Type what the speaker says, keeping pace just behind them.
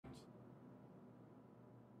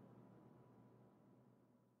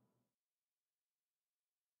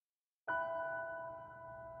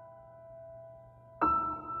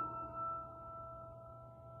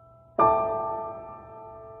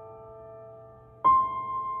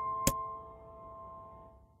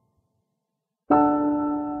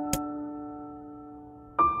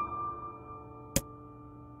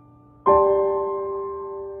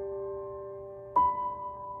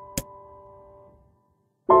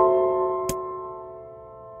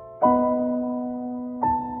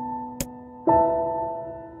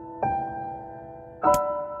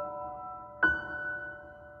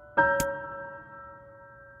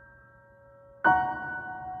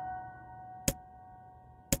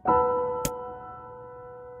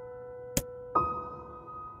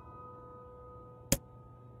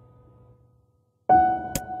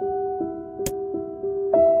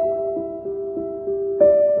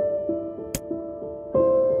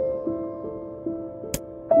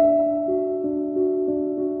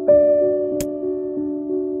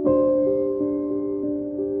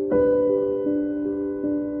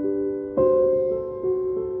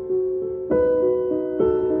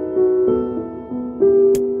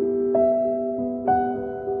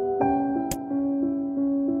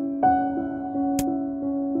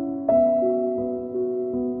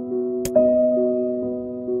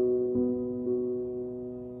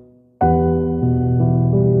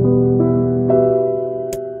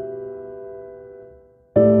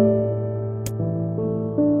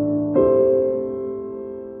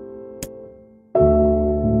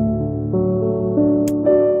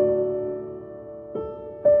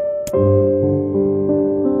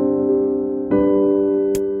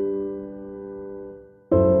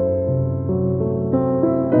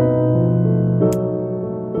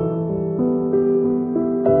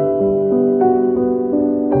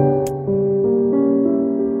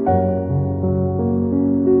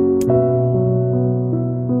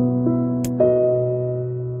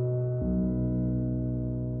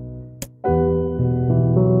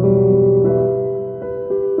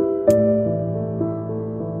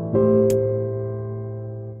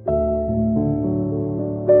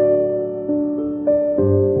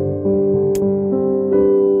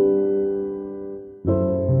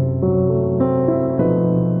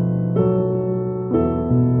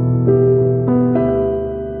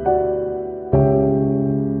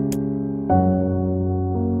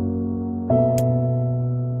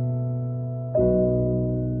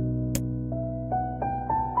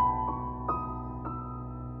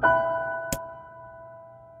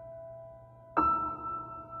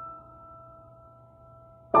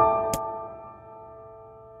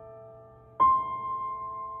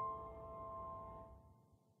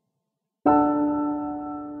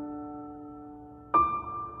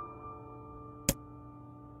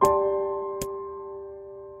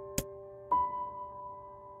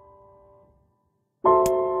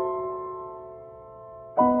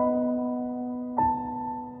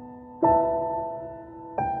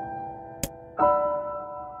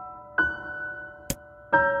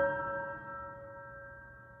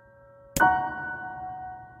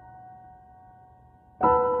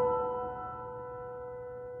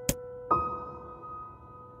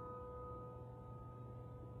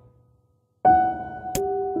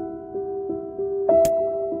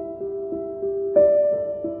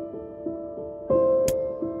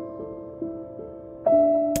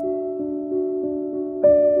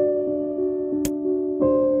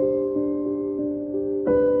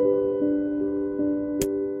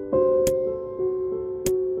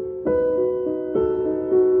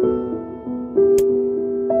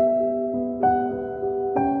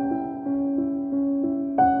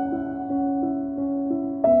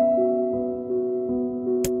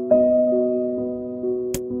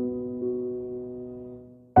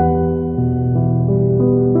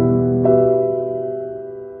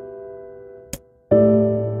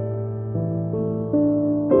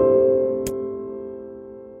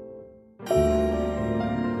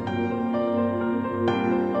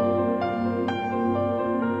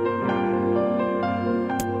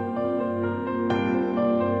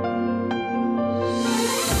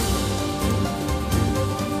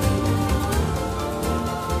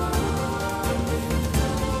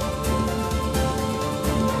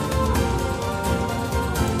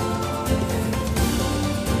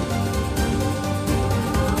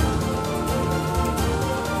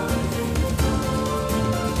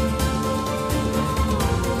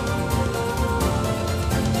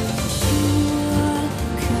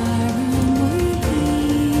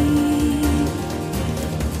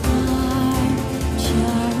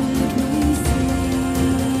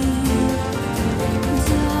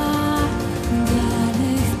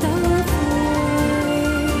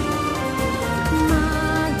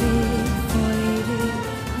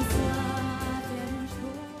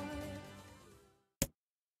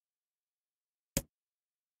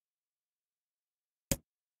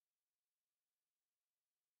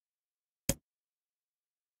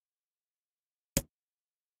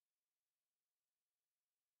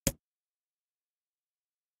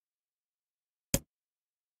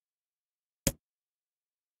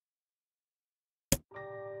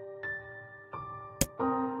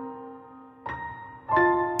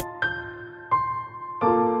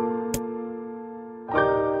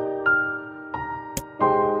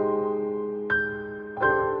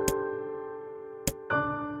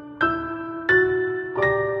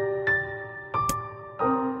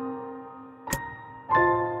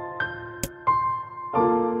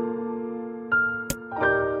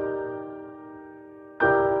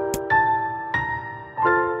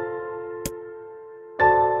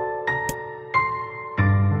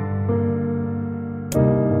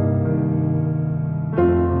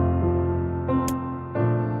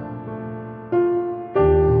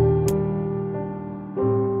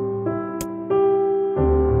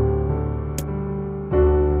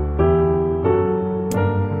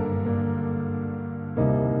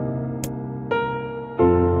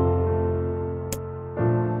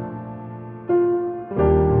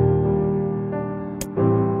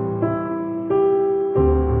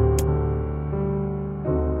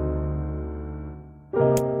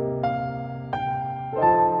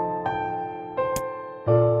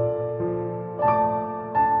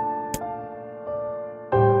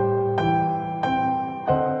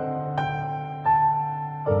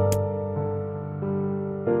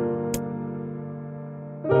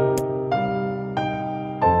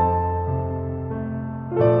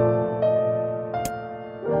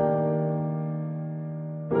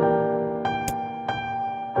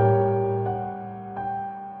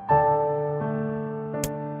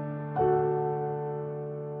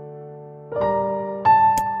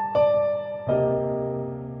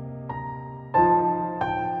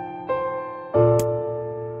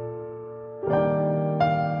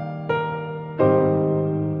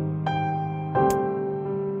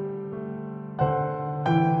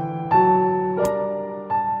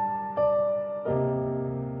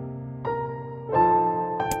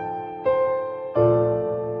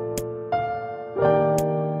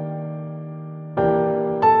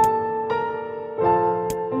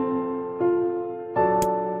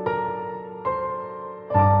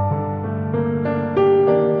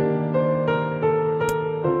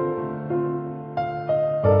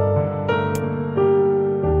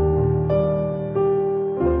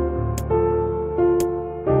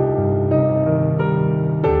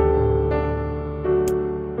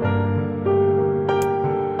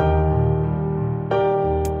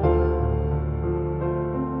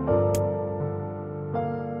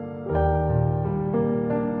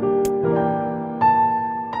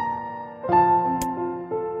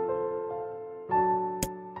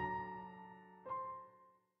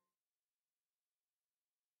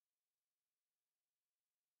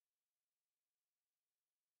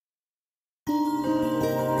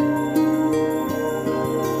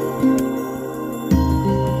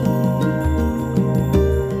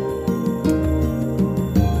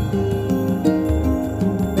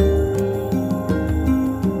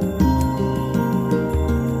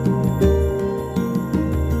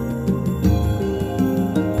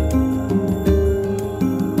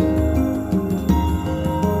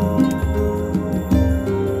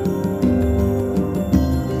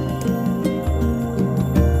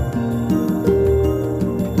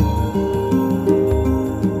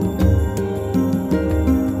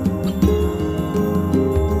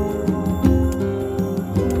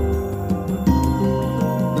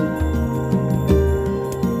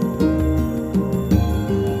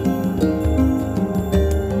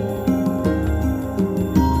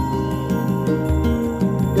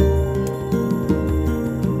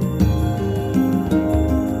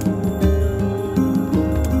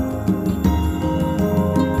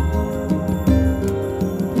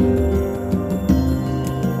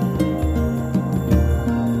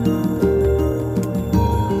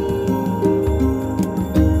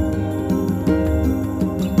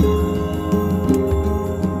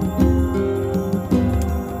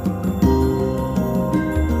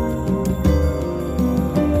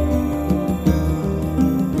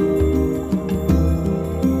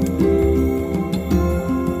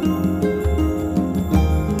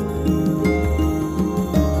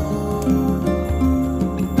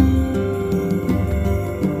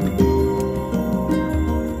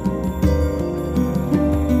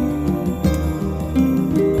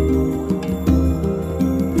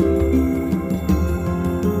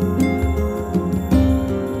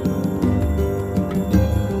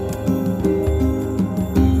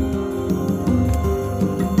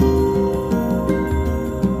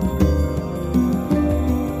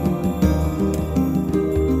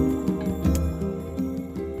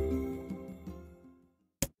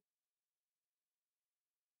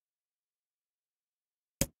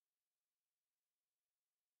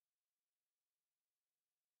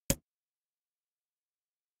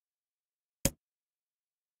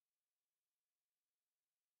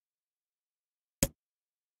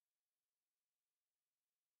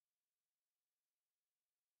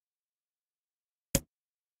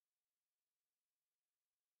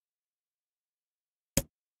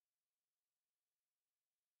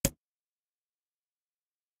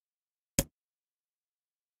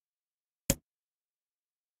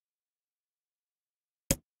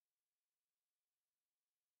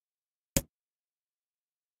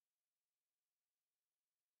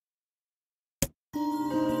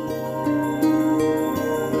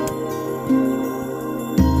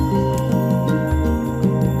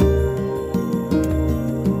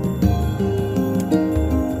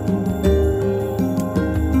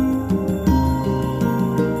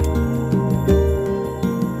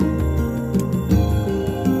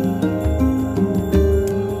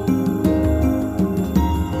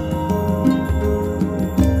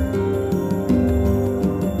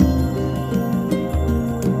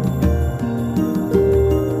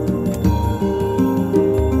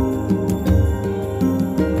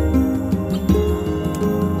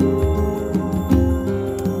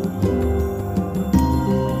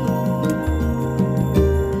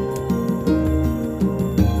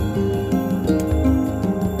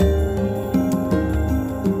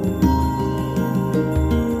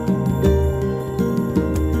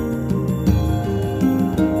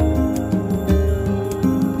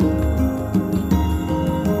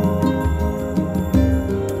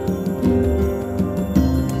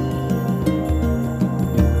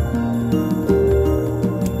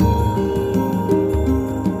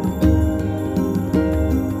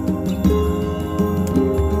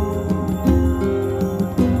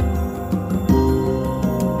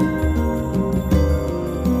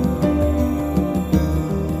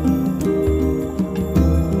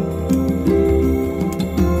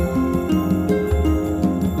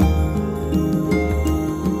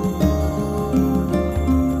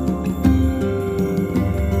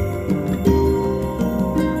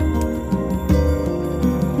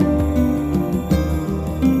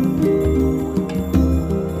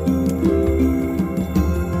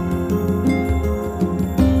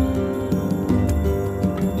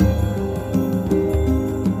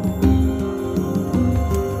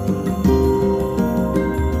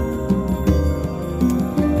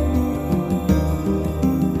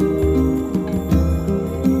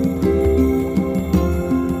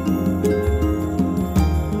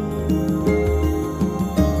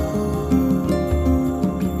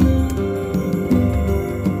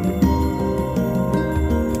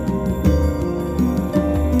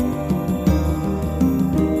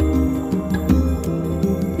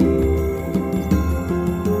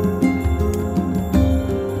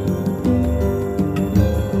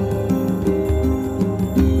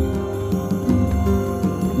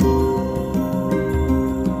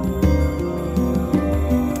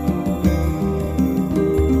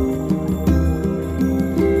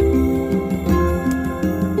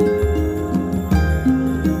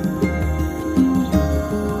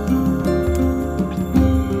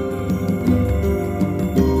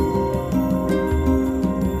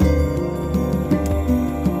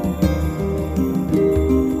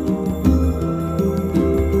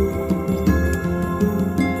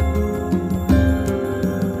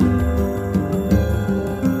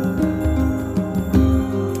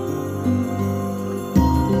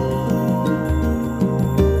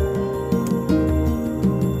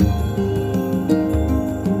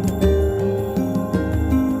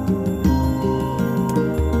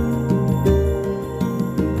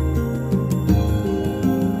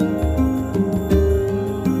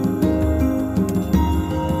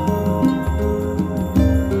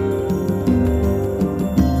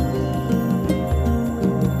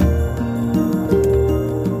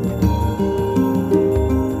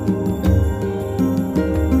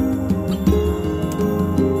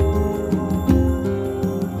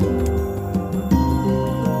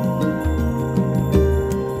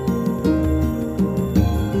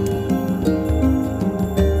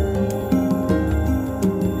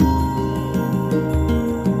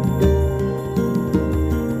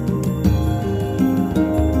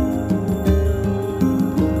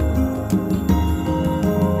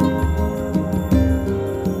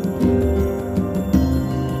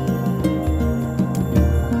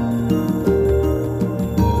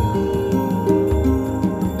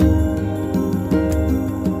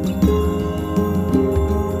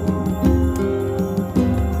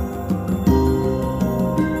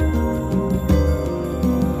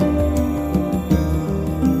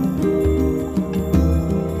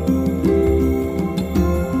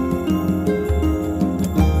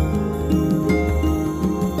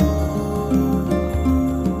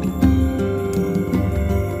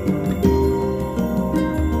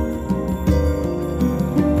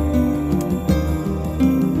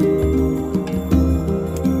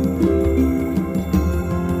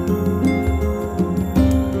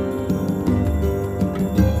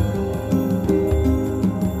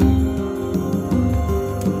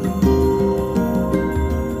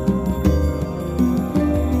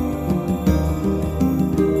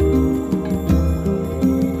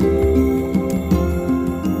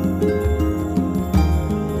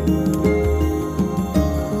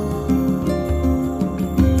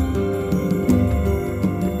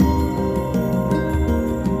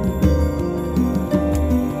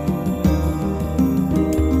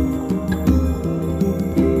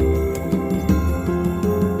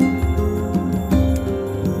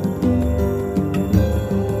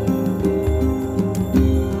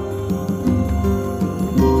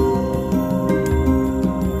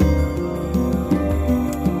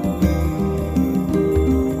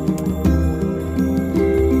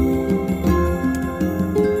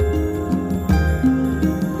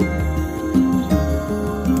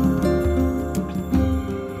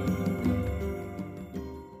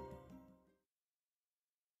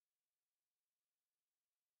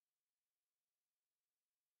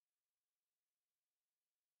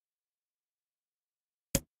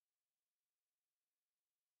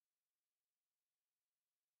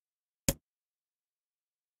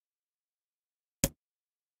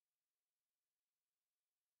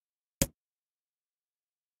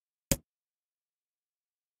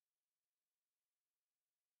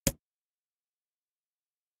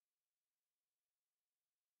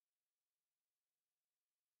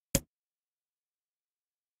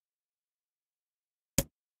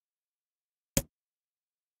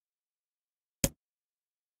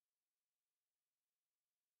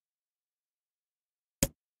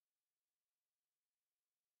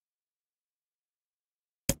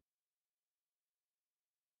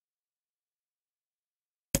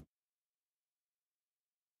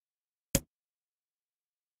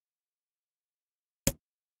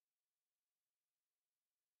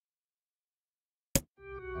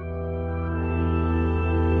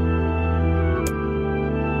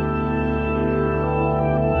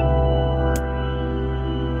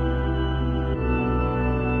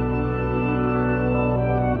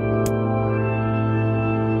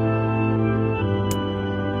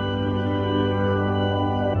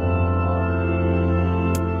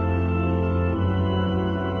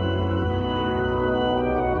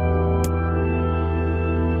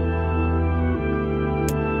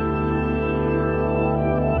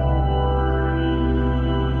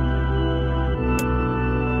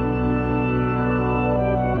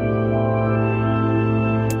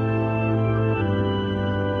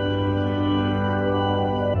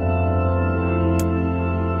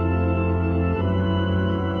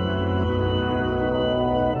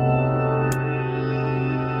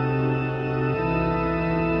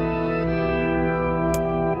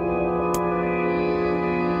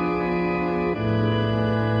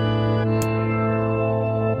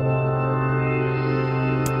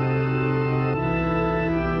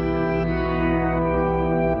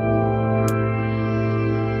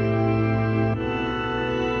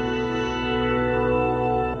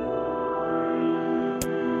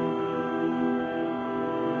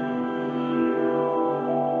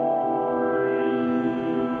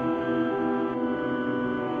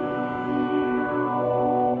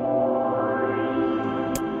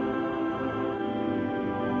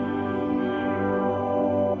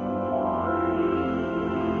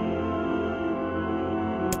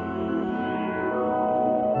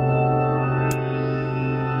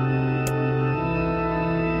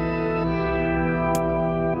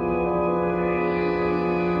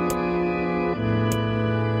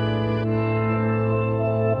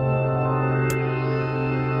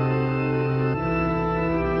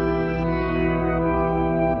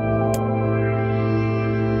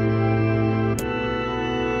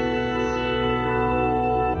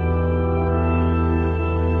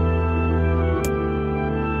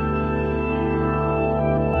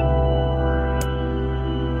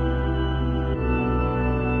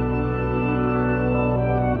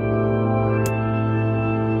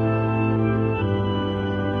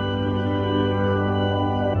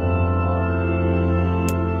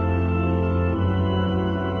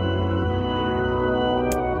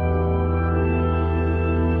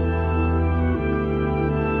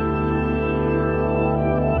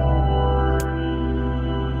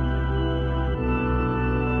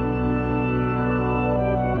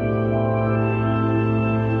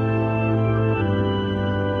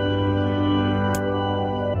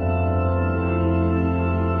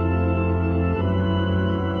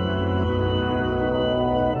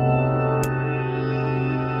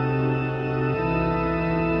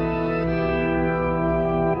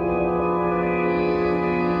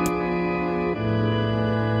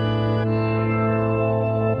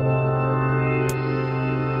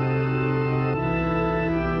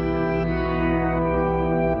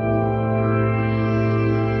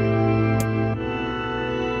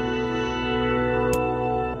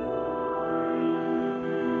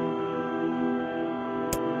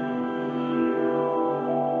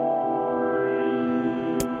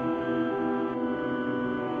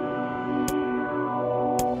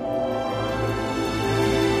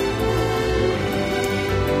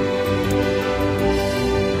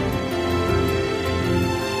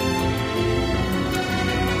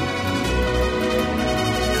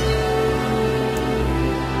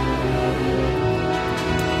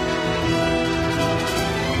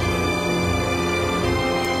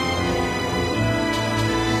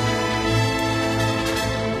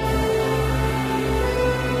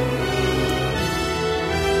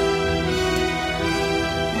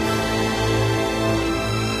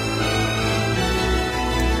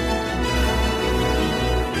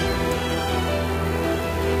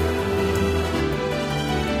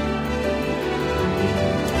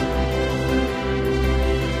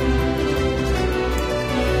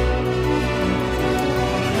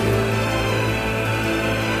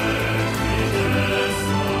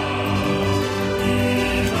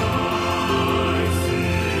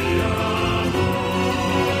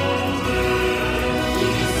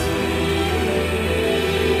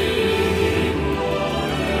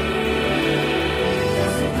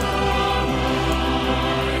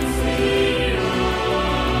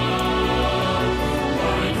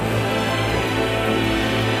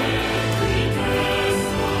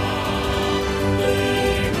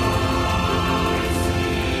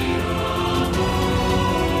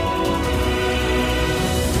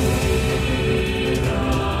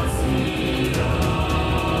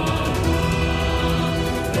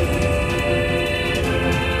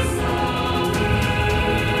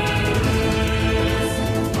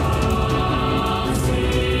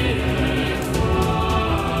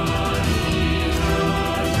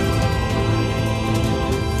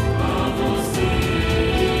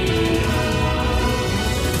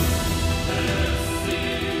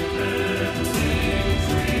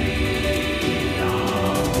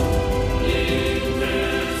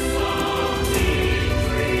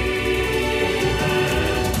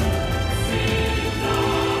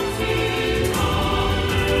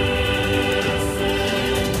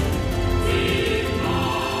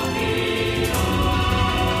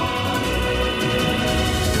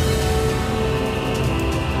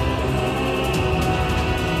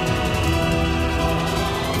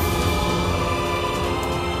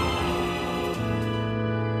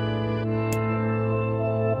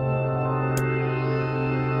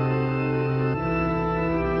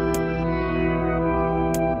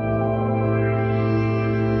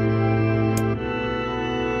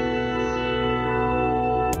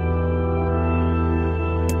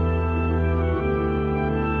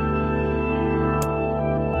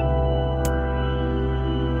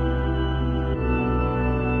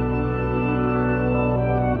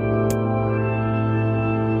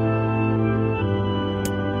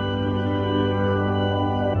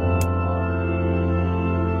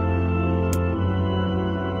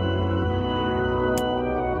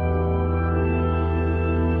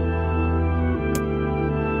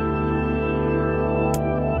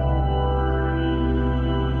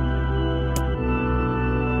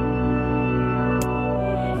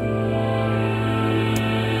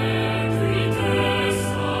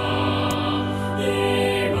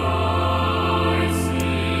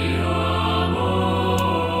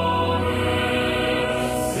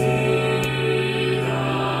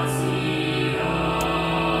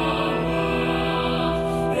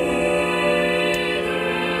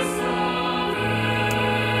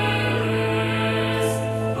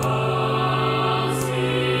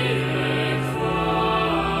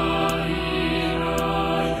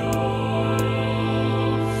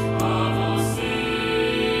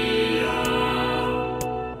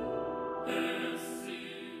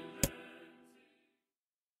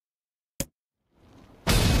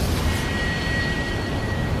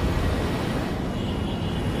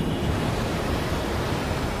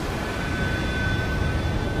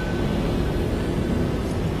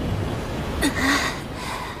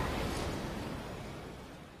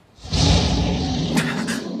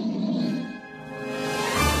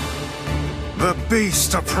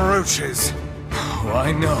beast approaches. Oh,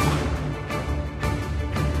 I know.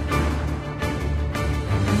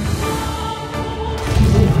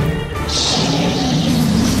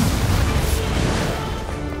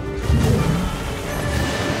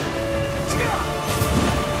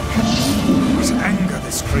 What anger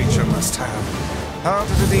this creature must have. How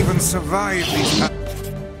did it even survive these past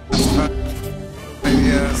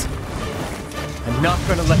years? I'm not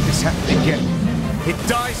gonna let this happen again. It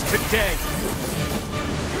dies today.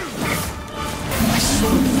 My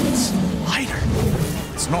sword feels lighter.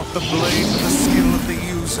 It's not the blade, but the skill of the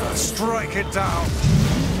user. Strike it down.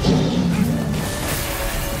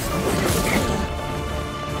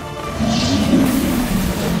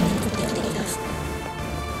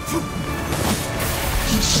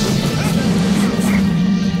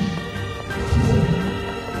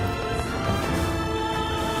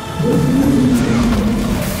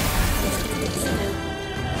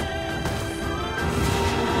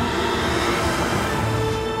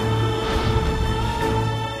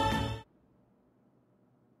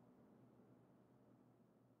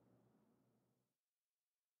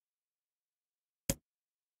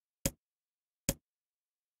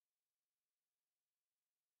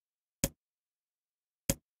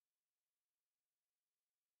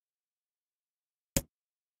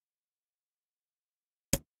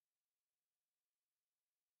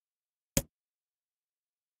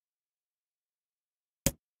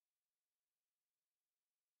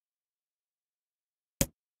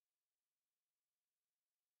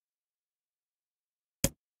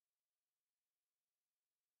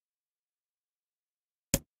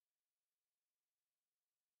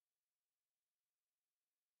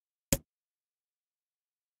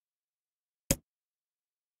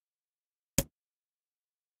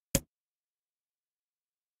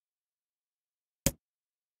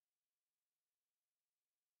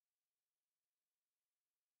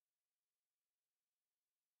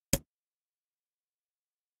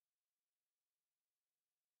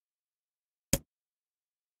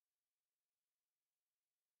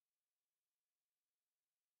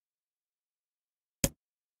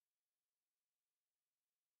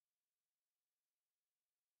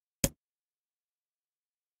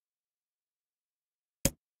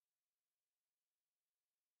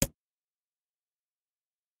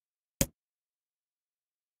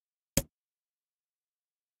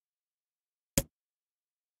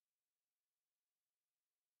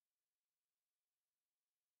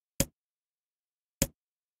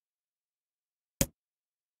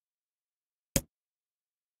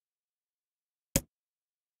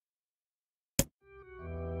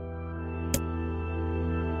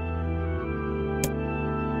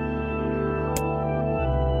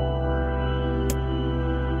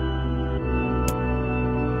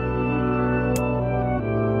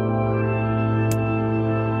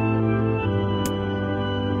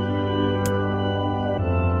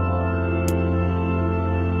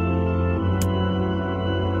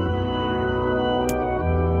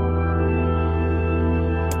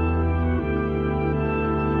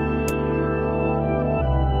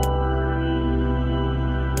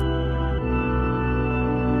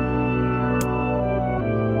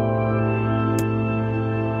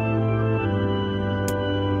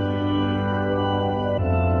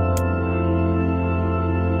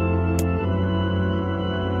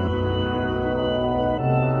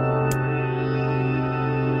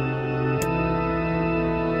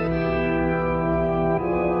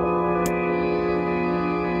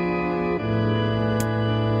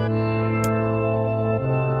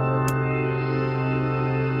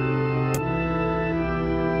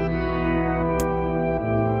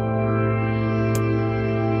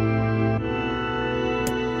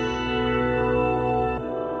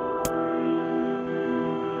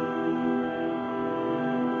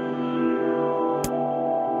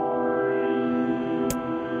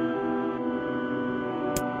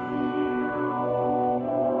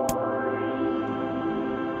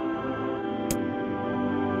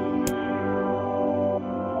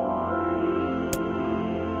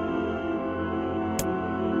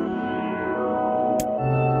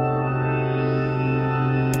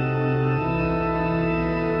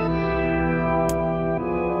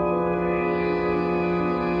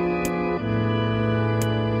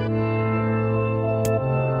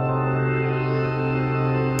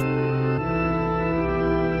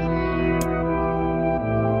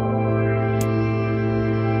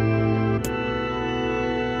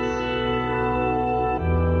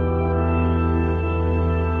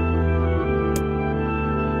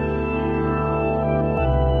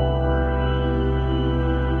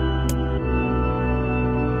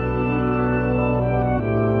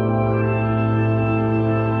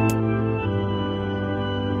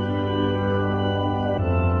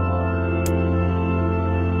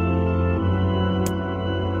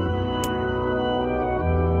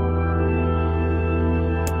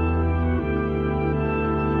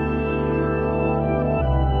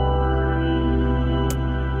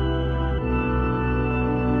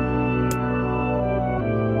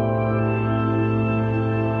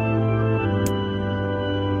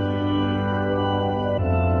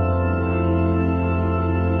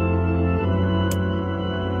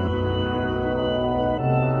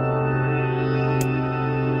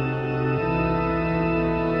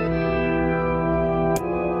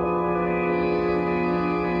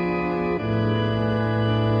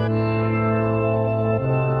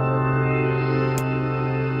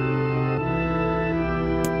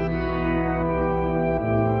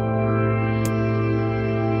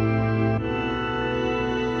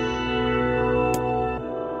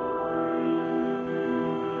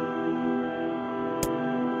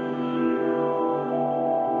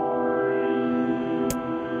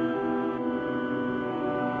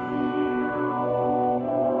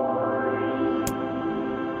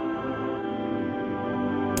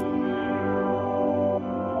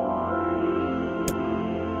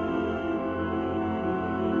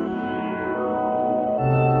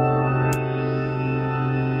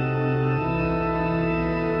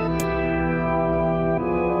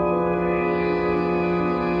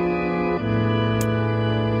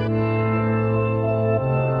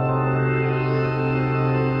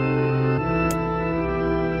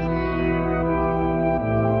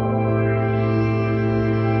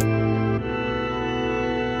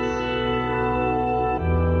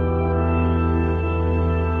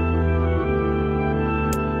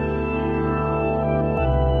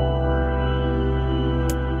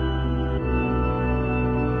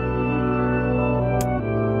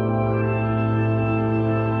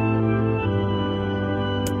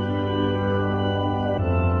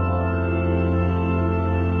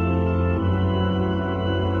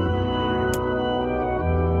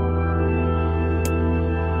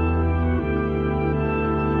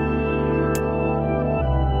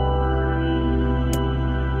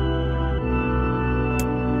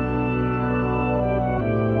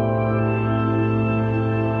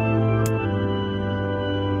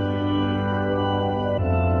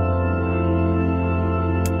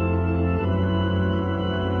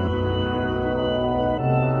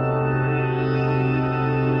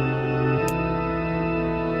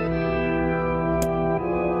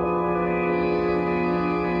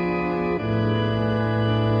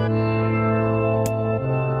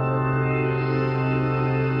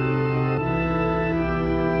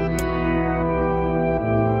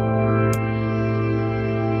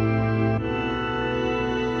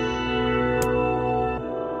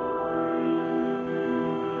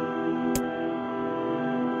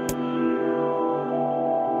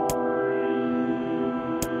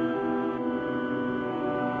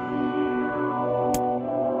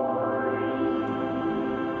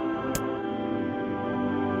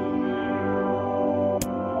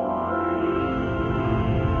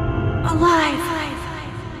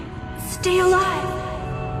 Stay alive.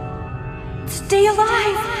 Stay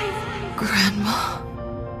alive. Grandma.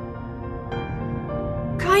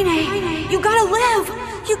 Kaine, you gotta live.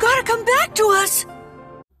 You gotta come back to us.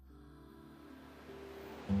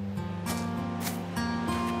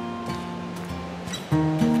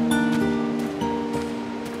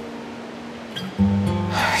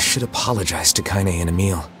 I should apologize to Kaine and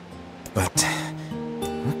Emil. But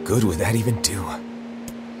what good would that even do?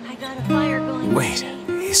 I got a fire going. Wait,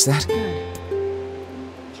 is that...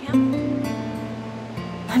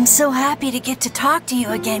 I'm so happy to get to talk to you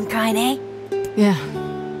again, Kaine. Yeah,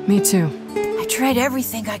 me too. I tried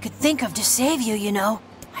everything I could think of to save you, you know.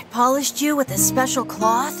 I polished you with a special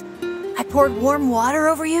cloth. I poured warm water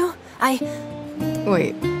over you.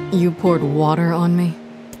 Wait, you poured water on me?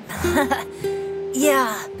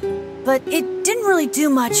 Yeah, but it didn't really do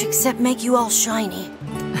much except make you all shiny.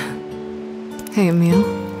 Hey, Emil.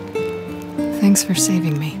 Thanks for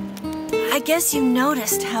saving me. I guess you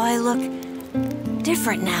noticed how I look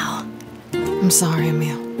different now. I'm sorry,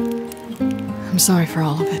 Emil. I'm sorry for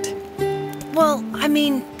all of it. Well, I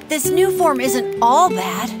mean, this new form isn't all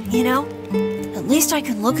bad, you know? At least I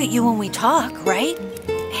can look at you when we talk, right?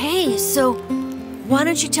 Hey, so why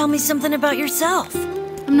don't you tell me something about yourself?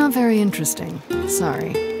 I'm not very interesting.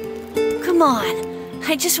 Sorry. Come on,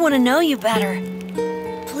 I just want to know you better.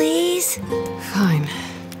 Please? Fine.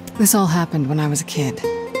 This all happened when I was a kid.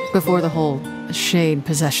 Before the whole shade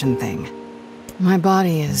possession thing. My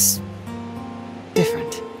body is...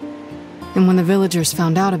 different. And when the villagers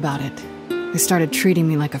found out about it, they started treating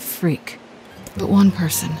me like a freak. But one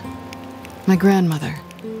person, my grandmother,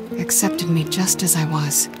 accepted me just as I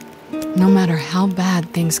was. No matter how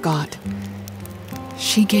bad things got.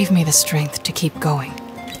 She gave me the strength to keep going.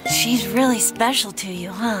 She's really special to you,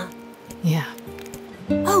 huh? Yeah.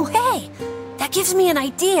 Oh, hey! That gives me an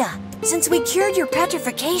idea. Since we cured your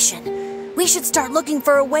petrification, we should start looking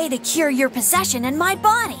for a way to cure your possession in my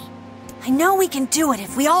body. I know we can do it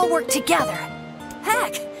if we all work together.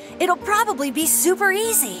 Heck, it'll probably be super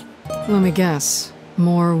easy. Let me guess.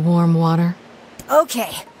 More warm water?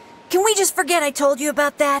 Okay. Can we just forget I told you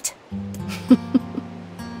about that?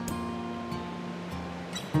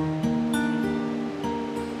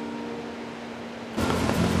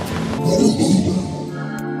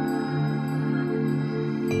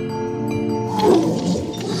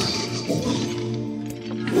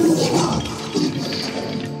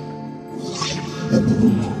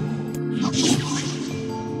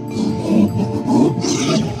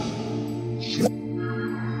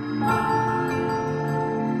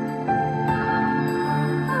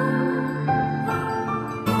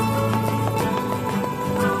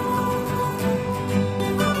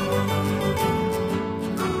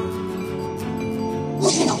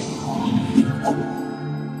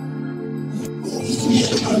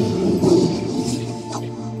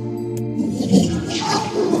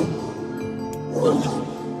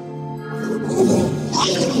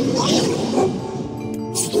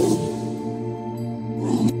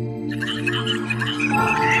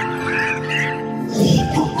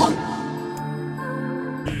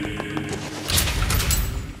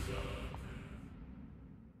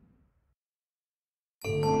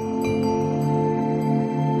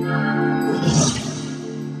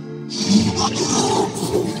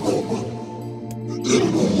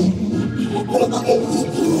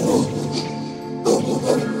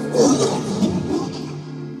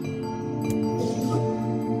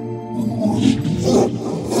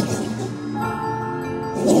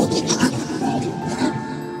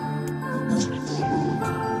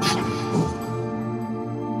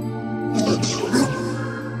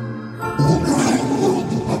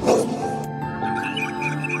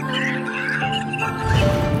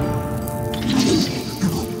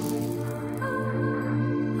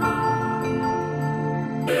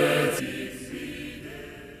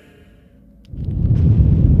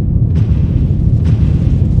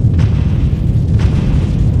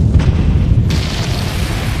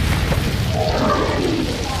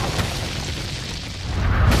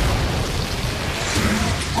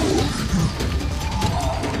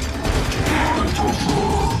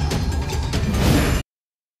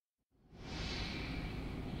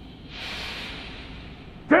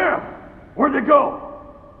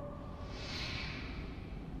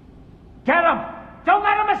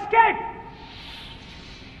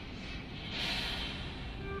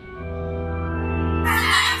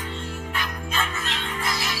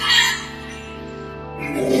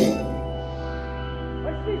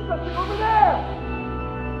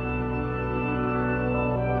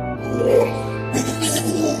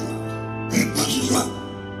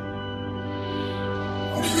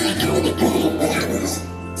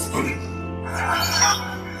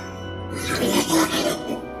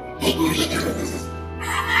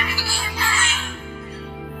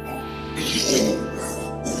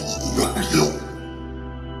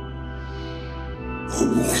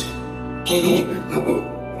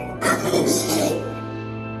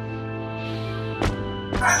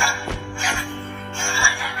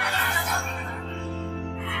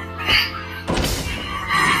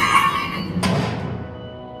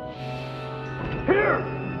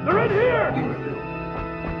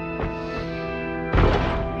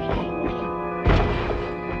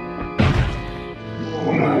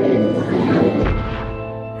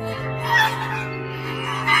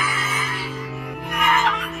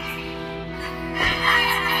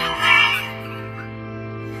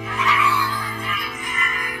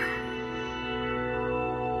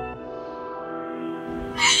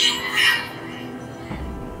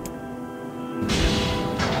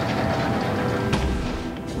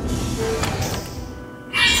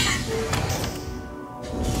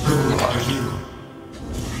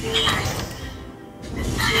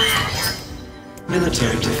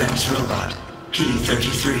 Military defense robot,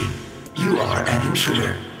 P-33. You are an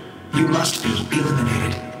intruder. You must be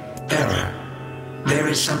eliminated. Error. There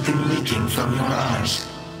is something leaking from your eyes.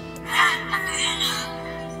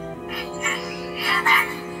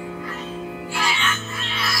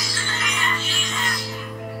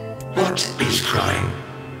 What is crying?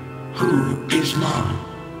 Who is Mom?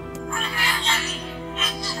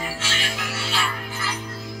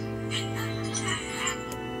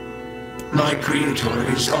 My creator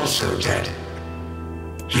is also dead.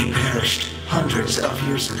 He perished hundreds of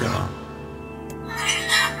years ago.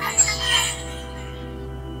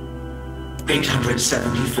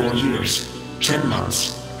 874 years, 10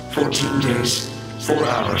 months, 14 days, 4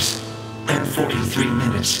 hours, and 43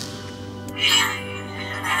 minutes.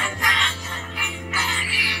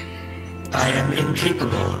 I am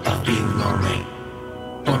incapable of being lonely,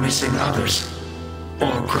 or missing others,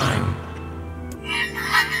 or crying.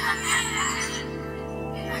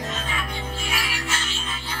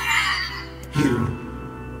 You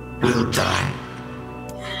will die.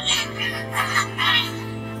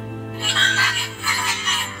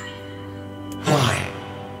 Why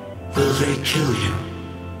will they kill you?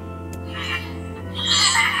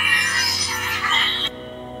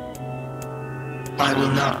 I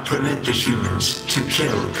will not permit the humans to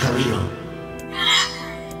kill Khalil.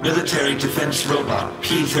 Military defense robot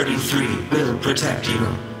P-33 will protect you.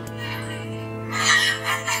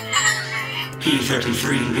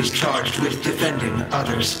 P-33 is charged with defending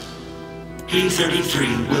others.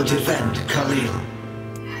 P-33 will defend Khalil.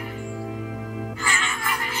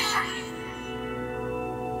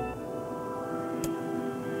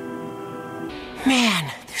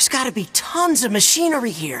 Man, there's gotta be tons of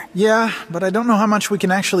machinery here. Yeah, but I don't know how much we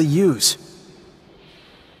can actually use.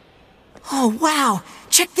 Oh, wow.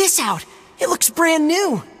 Check this out. It looks brand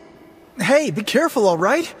new. Hey, be careful, all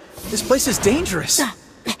right? This place is dangerous.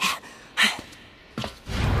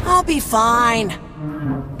 I'll be fine.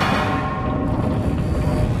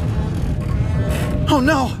 Oh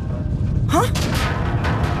no! Huh?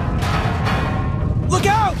 Look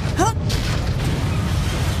out! Huh?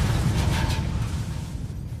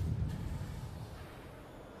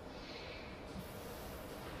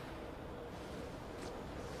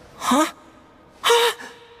 Huh? Huh?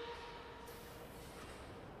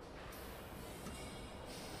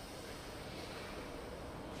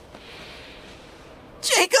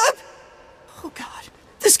 Jacob? Oh God,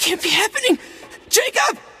 this can't be happening!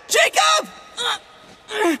 Jacob! Jacob!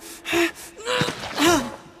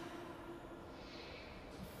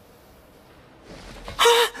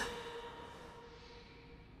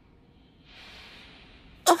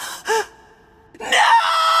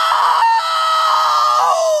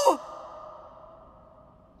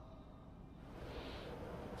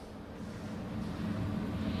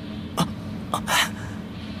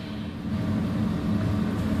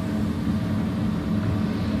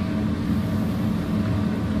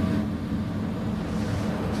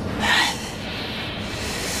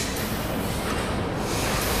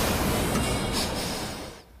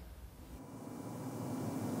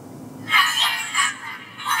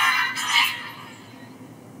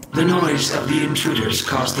 The noise of the intruders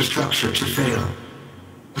caused the structure to fail.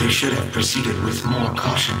 They should have proceeded with more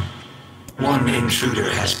caution. One intruder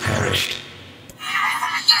has perished.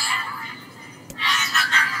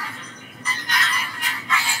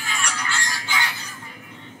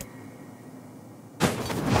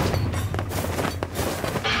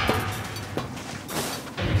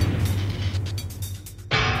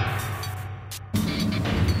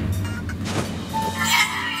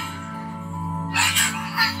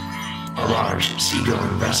 A large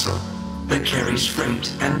seagoing vessel that carries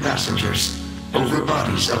freight and passengers over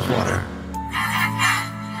bodies of water.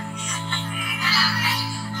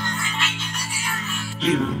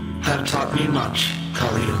 You have taught me much,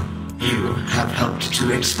 Khalil. You have helped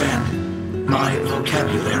to expand my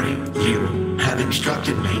vocabulary. You have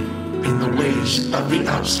instructed me in the ways of the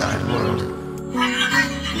outside world.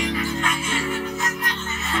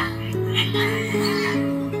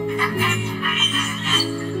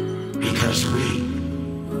 Because we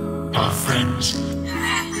are friends.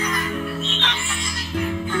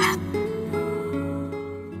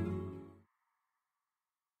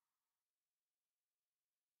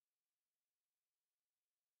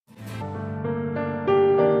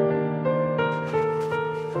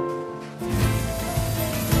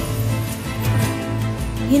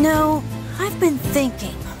 You know, I've been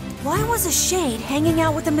thinking, why was a shade hanging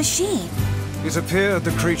out with a machine? It appeared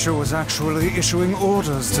the creature was actually issuing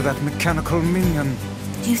orders to that mechanical minion.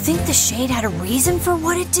 Do you think the shade had a reason for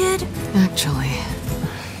what it did? Actually,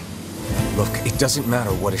 Look, it doesn't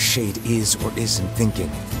matter what a shade is or isn't thinking.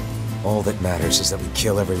 All that matters is that we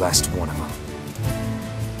kill every last one of them.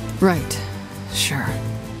 right. Sure.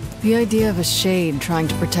 The idea of a shade trying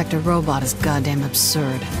to protect a robot is goddamn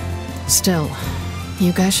absurd. Still,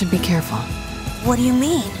 you guys should be careful. What do you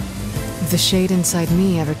mean? If the shade inside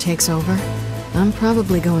me ever takes over, I'm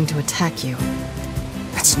probably going to attack you.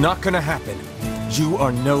 That's not gonna happen. You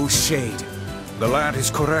are no shade. The lad is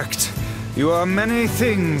correct. You are many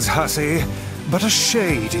things, hussy, but a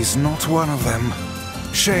shade is not one of them.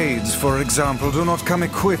 Shades, for example, do not come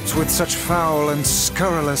equipped with such foul and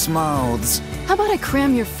scurrilous mouths. How about I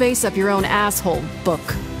cram your face up your own asshole, book?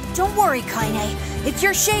 Don't worry, Kaine. If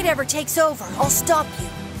your shade ever takes over, I'll stop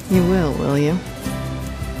you. You will you?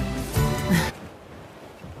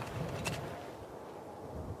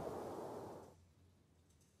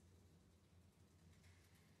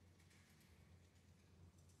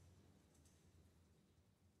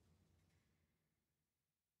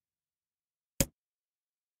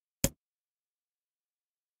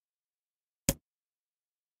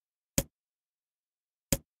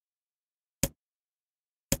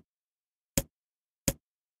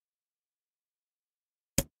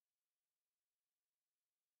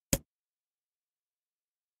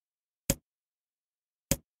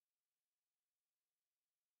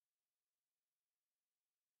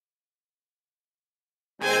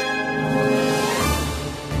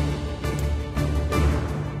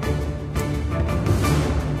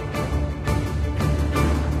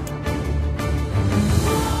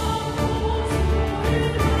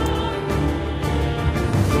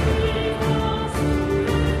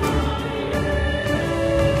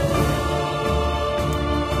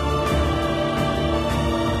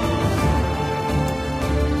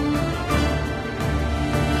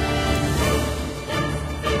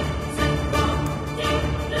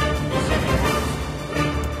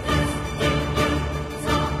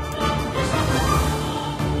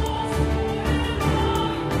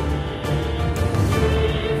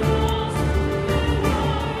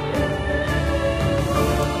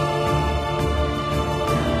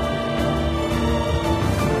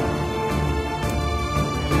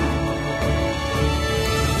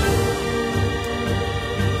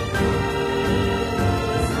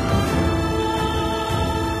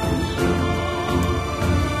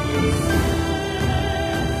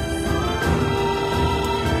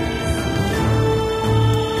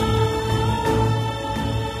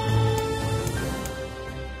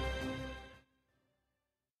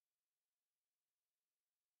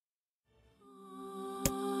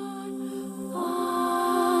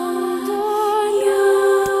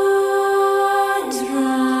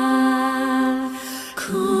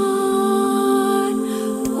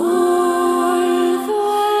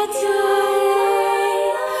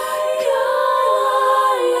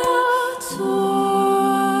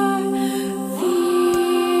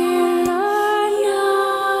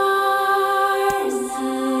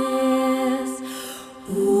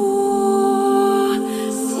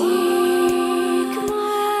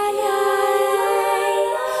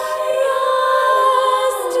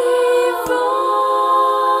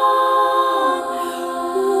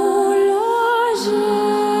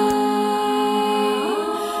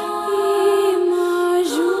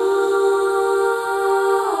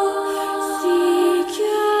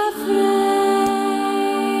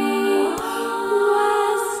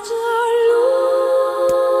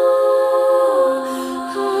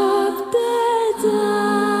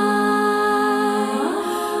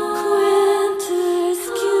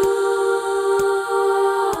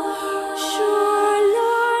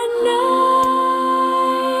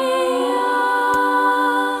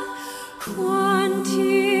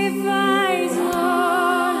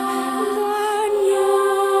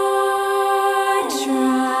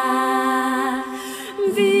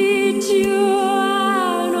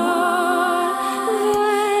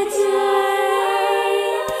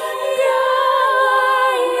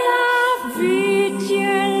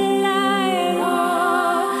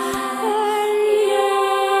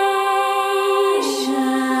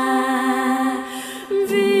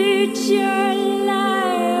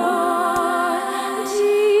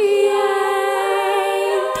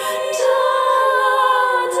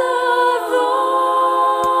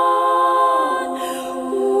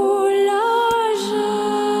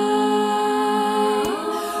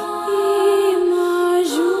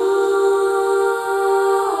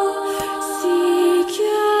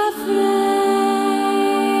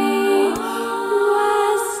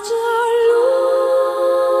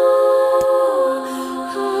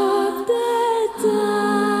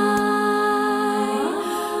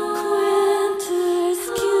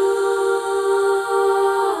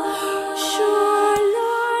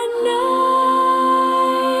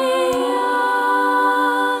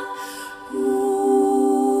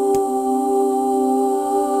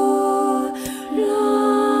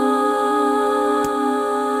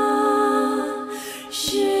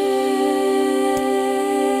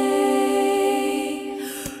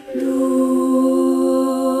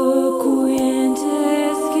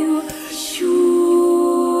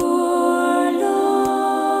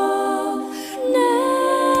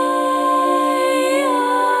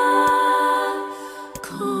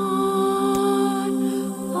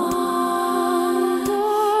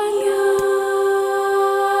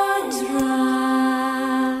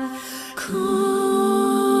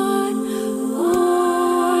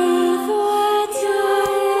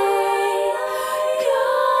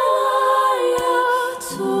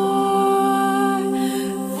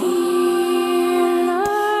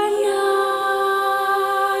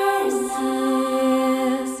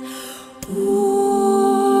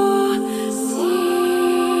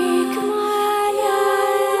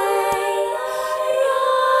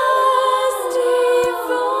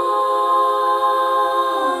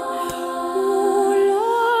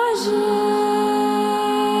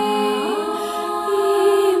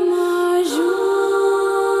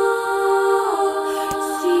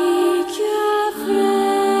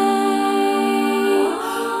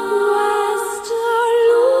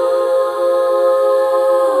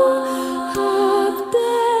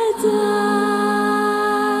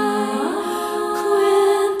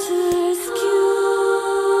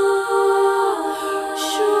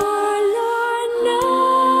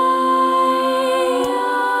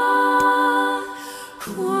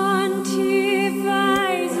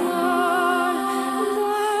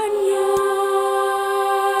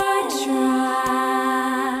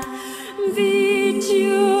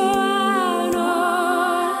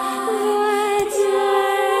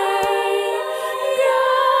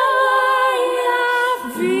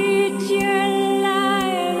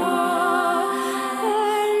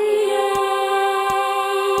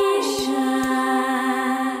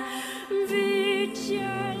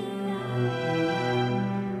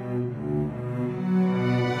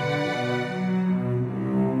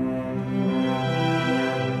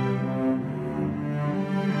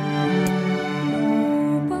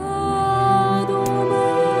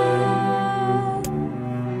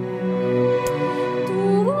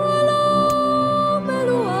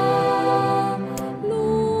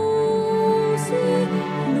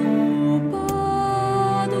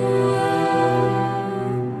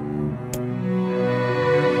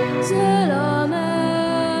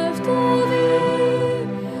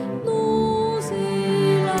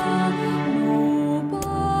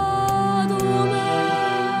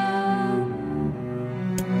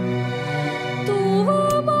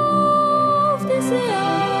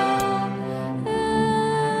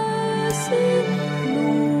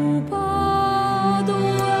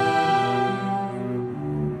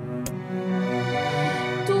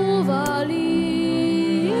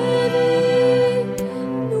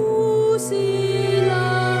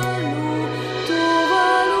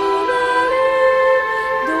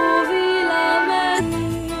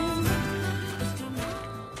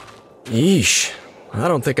 Yeesh. I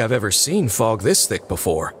don't think I've ever seen fog this thick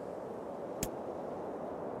before.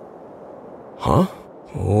 Huh?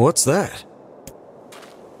 What's that?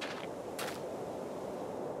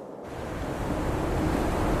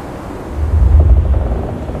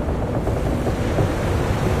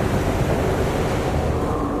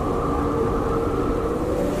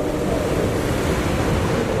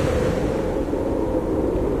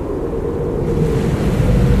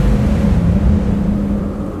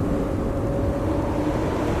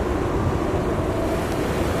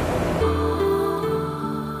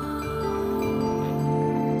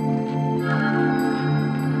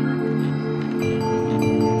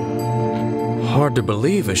 Hard to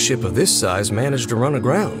believe a ship of this size managed to run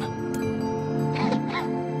aground.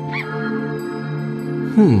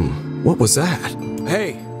 What was that?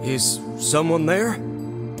 Hey, is someone there?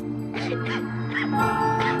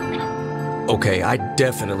 Okay, I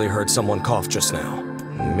definitely heard someone cough just now.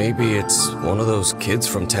 Maybe it's one of those kids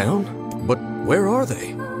from town? But where are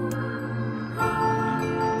they?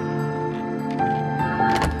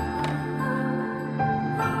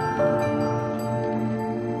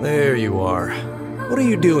 There you are. What are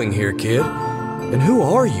you doing here, kid? And who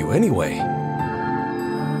are you, anyway?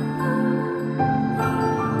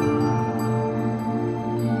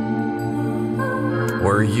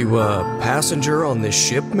 Were you a passenger on this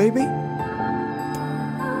ship, maybe?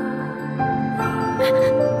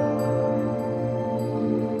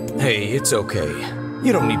 Hey, it's okay.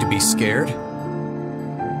 You don't need to be scared.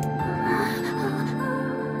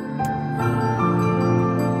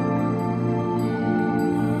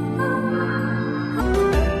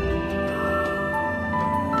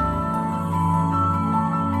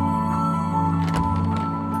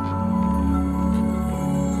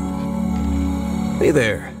 Hey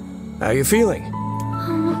there. How you feeling?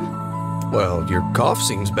 Well, your cough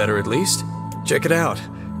seems better at least. Check it out.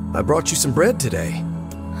 I brought you some bread today.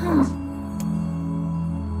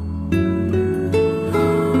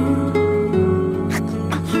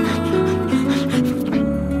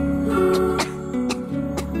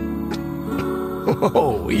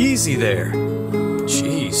 Oh, easy there.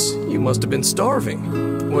 Jeez, you must have been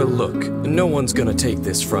starving. Well, look, no one's gonna take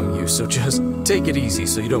this from you, so just take it easy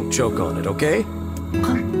so you don't choke on it, okay?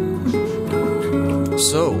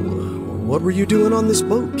 So, what were you doing on this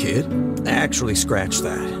boat, kid? Actually, scratch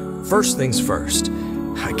that. First things first.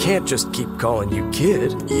 I can't just keep calling you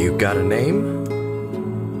kid. You got a name?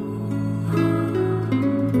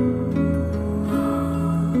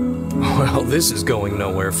 Well, this is going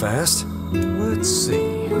nowhere fast. Let's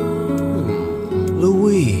see.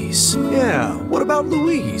 Louise. Yeah, what about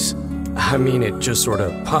Louise? I mean, it just sort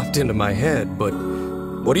of popped into my head, but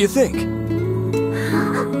what do you think?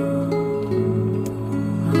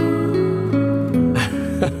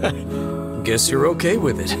 Guess you're okay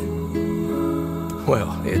with it.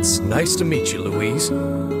 Well, it's nice to meet you, Louise.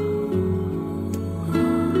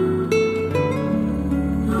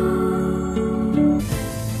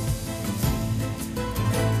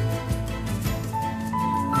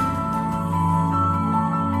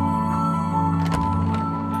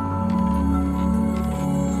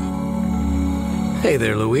 Hey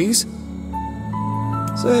there, Louise.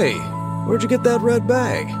 Say, where'd you get that red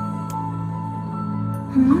bag?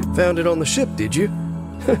 Found it on the ship, did you?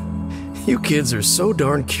 You kids are so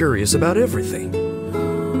darn curious about everything.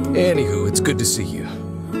 Anywho, it's good to see you.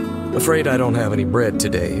 Afraid I don't have any bread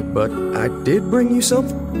today, but I did bring you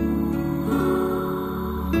something.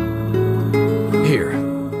 Here,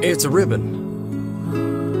 it's a ribbon.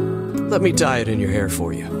 Let me tie it in your hair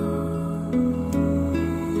for you.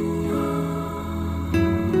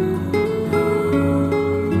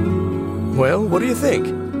 Well, what do you think?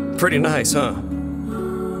 Pretty nice, huh?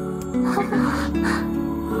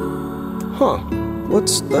 Huh,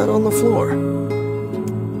 what's that on the floor?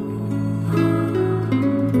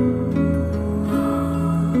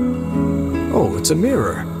 Oh, it's a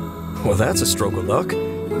mirror. Well, that's a stroke of luck.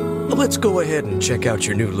 Let's go ahead and check out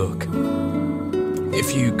your new look.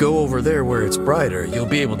 If you go over there where it's brighter, you'll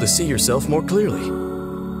be able to see yourself more clearly.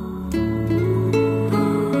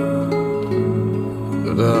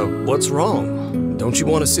 What's wrong? Don't you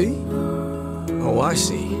want to see? Oh, I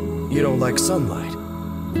see. You don't like sunlight.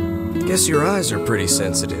 Guess your eyes are pretty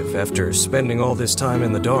sensitive after spending all this time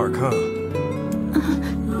in the dark, huh?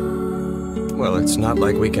 Well, it's not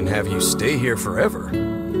like we can have you stay here forever.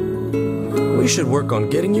 We should work on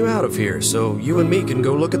getting you out of here so you and me can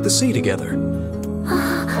go look at the sea together.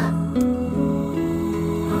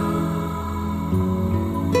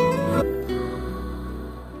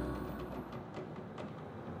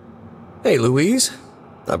 Hey, Louise.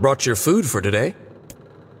 I brought your food for today.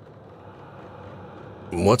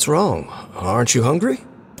 What's wrong? Aren't you hungry?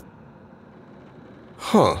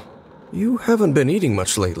 Huh. You haven't been eating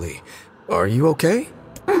much lately. Are you okay?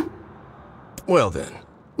 Well then,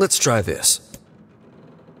 let's try this.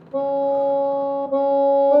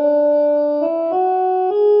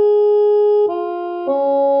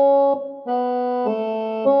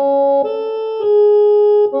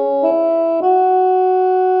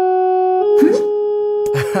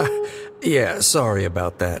 Yeah, sorry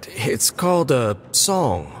about that. It's called a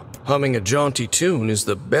song. Humming a jaunty tune is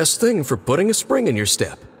the best thing for putting a spring in your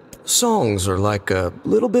step. Songs are like a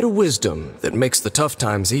little bit of wisdom that makes the tough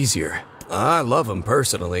times easier. I love them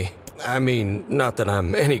personally. I mean, not that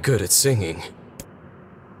I'm any good at singing.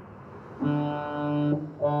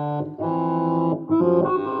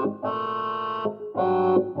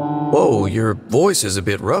 Whoa, your voice is a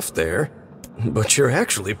bit rough there, but you're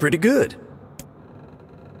actually pretty good.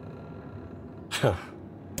 Huh.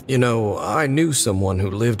 You know, I knew someone who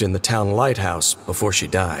lived in the town lighthouse before she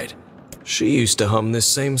died. She used to hum this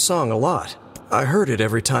same song a lot. I heard it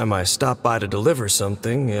every time I stopped by to deliver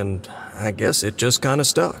something, and I guess it just kinda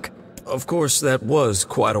stuck. Of course, that was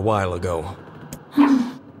quite a while ago.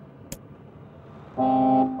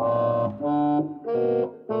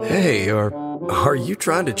 Hey, are you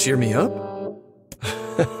trying to cheer me up?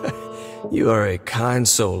 You are a kind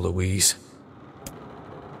soul, Louise.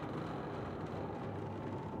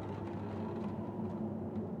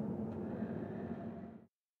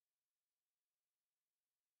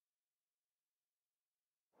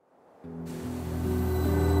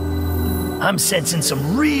 I'm sensing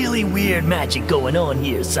some really weird magic going on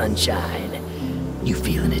here, Sunshine. You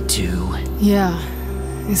feeling it too? Yeah.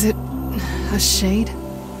 Is it a shade?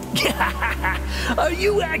 Are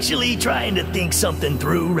you actually trying to think something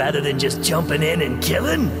through rather than just jumping in and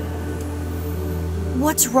killing?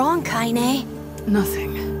 What's wrong, Kaine?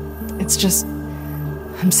 Nothing. It's just...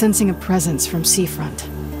 I'm sensing a presence from seafront.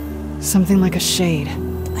 Something like a shade.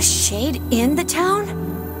 A shade in the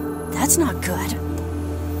town? That's not good.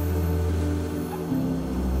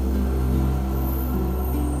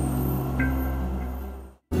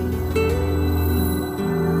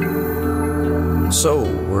 So,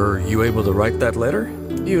 were you able to write that letter?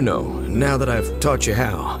 You know, now that I've taught you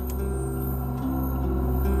how.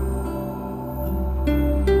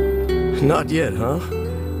 Not yet, huh?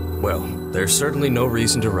 Well, there's certainly no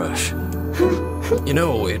reason to rush. You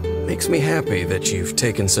know, it makes me happy that you've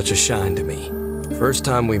taken such a shine to me. First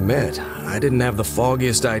time we met, I didn't have the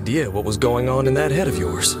foggiest idea what was going on in that head of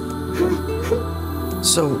yours.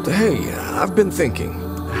 So, hey, I've been thinking,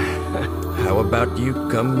 how about you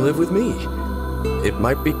come live with me? It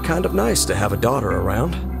might be kind of nice to have a daughter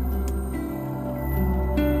around.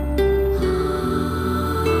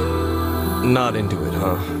 Not into it,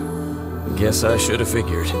 huh? Guess I should have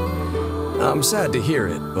figured. I'm sad to hear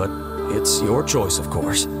it, but it's your choice, of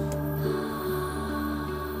course.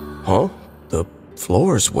 Huh? The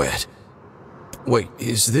floor's wet. Wait,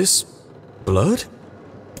 is this blood?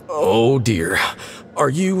 Oh dear. Are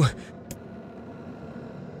you...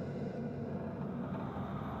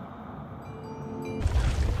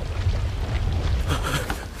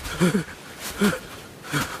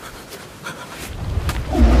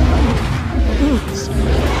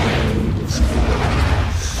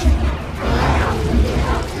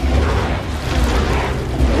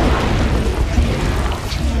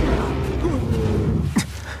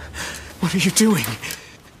 What are you doing?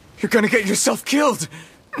 You're gonna get yourself killed!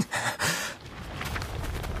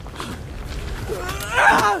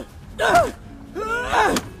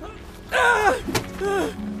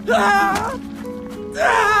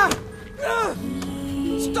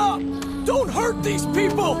 Stop! Don't hurt these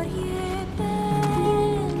people!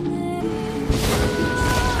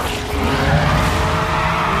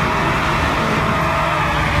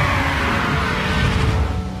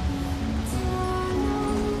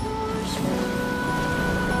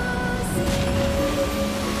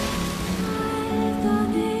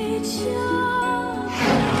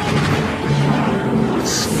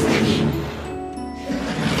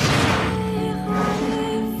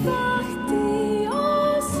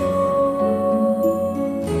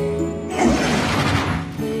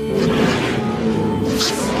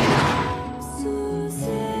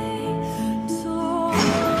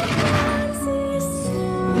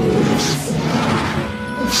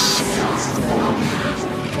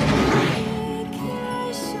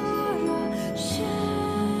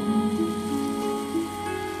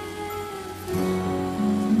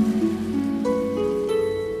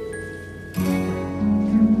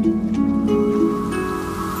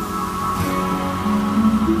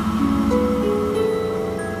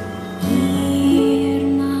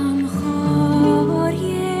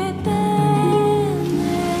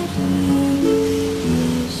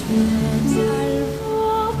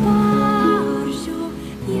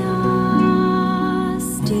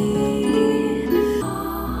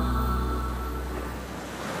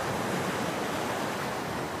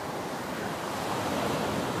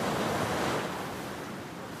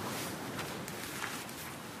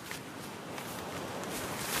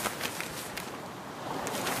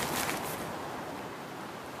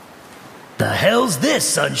 The hell's this,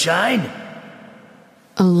 Sunshine?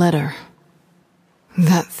 A letter.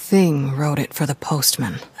 That thing wrote it for the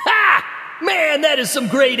postman. Ha! Man, that is some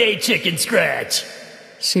grade A chicken scratch.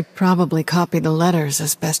 She probably copied the letters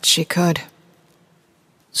as best she could.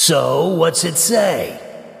 So, what's it say?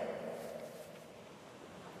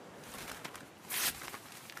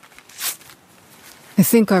 I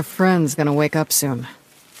think our friend's gonna wake up soon.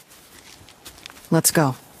 Let's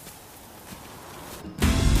go.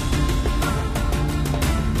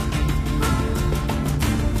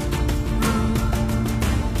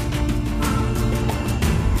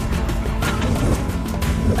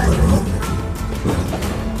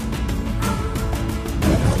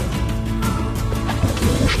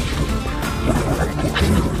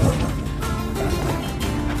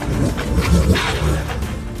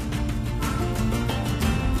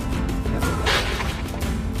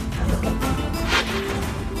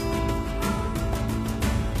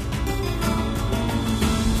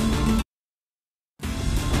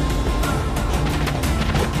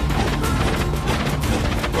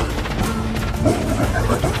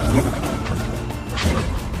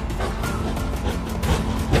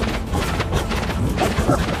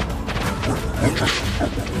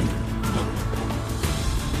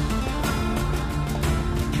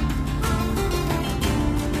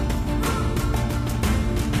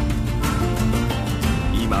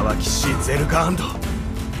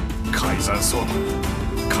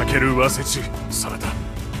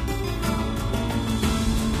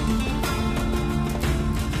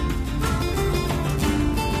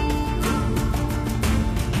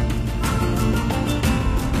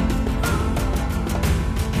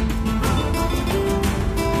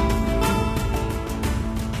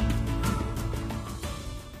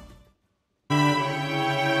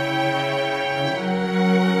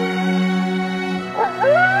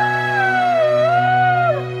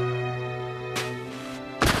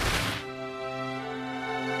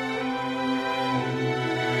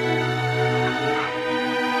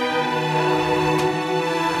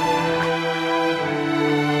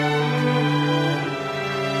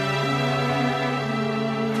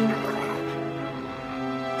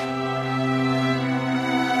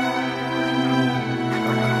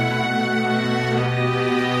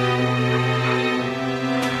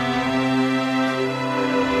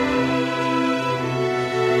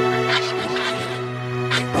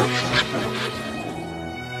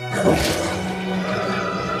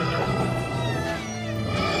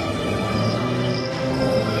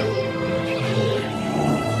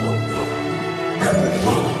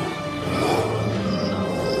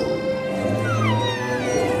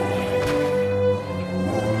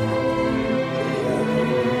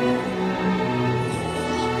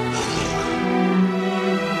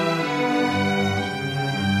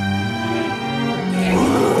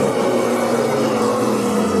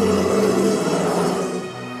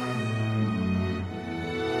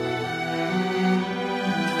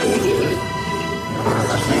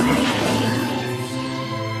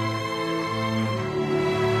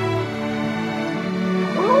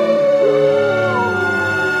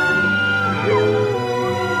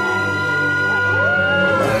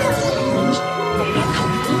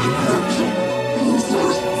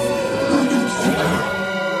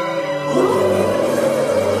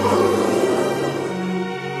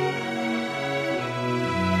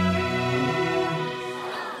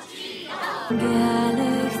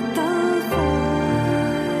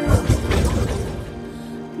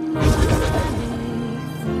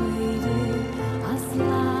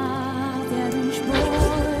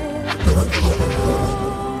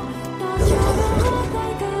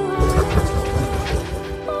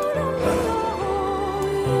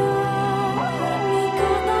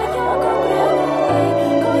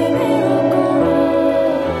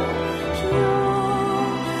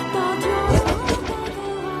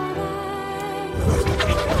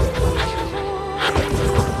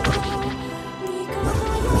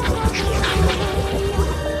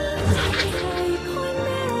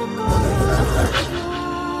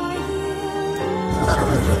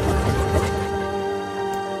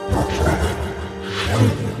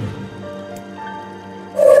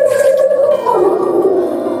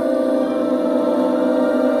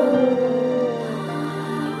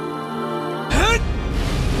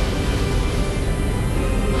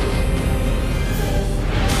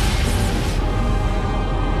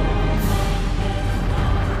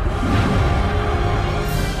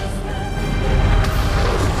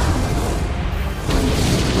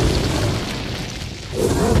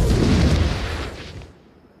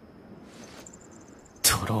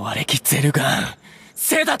 ゼルガン、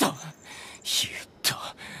セダと、ユウと、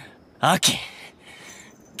アキ、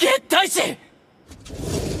月体師。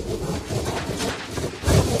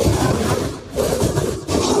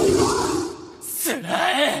ス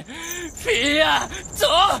ラエ、フィア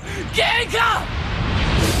とゲンカ。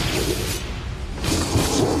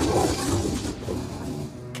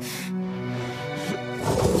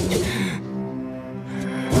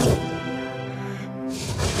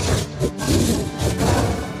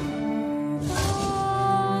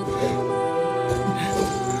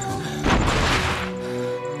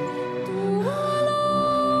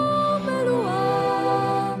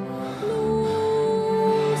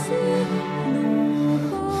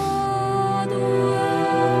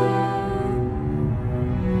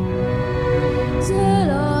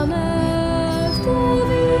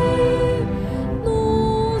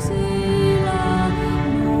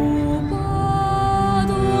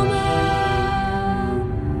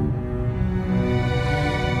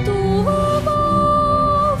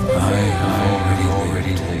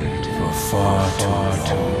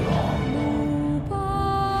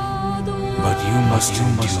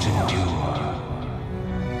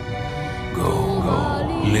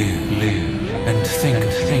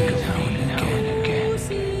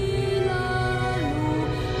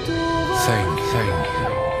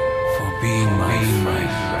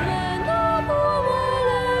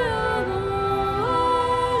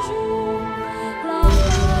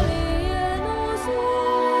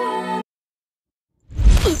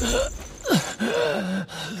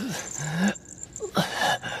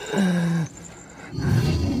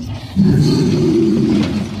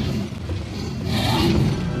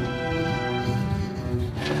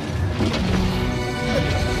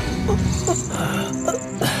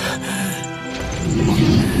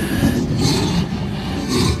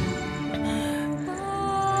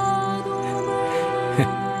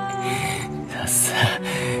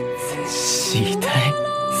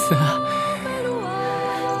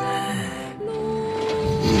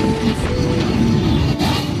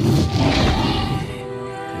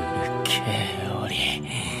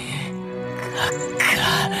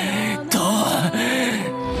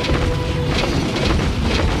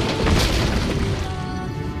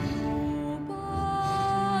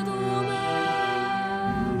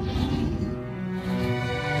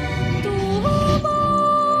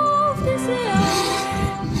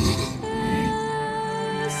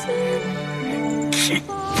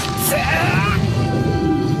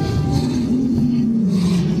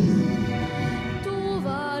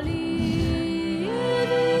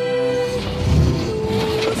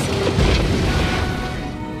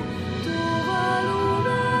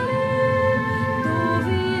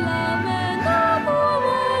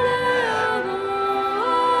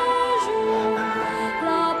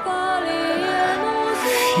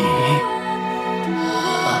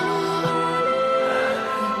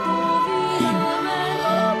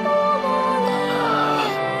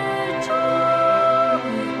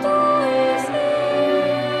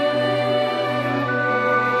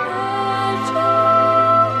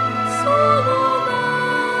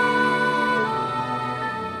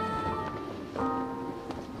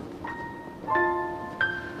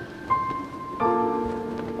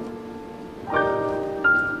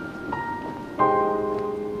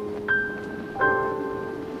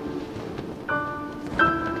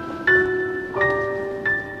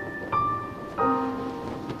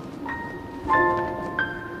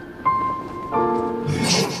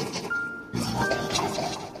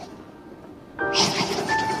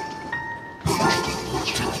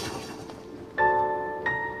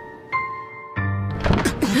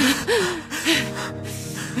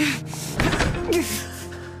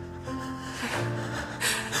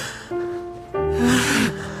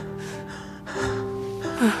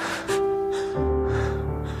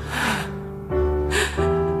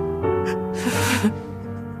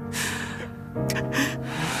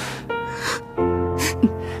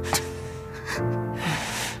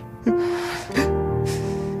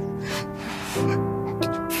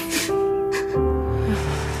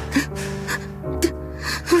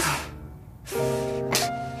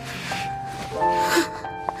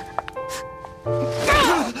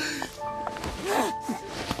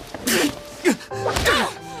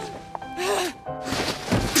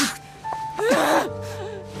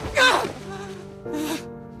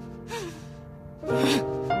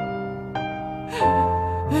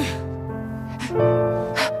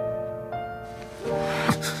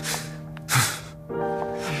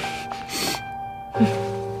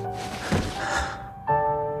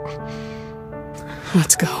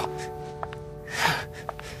Let's go.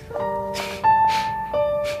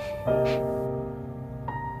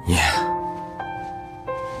 Yeah.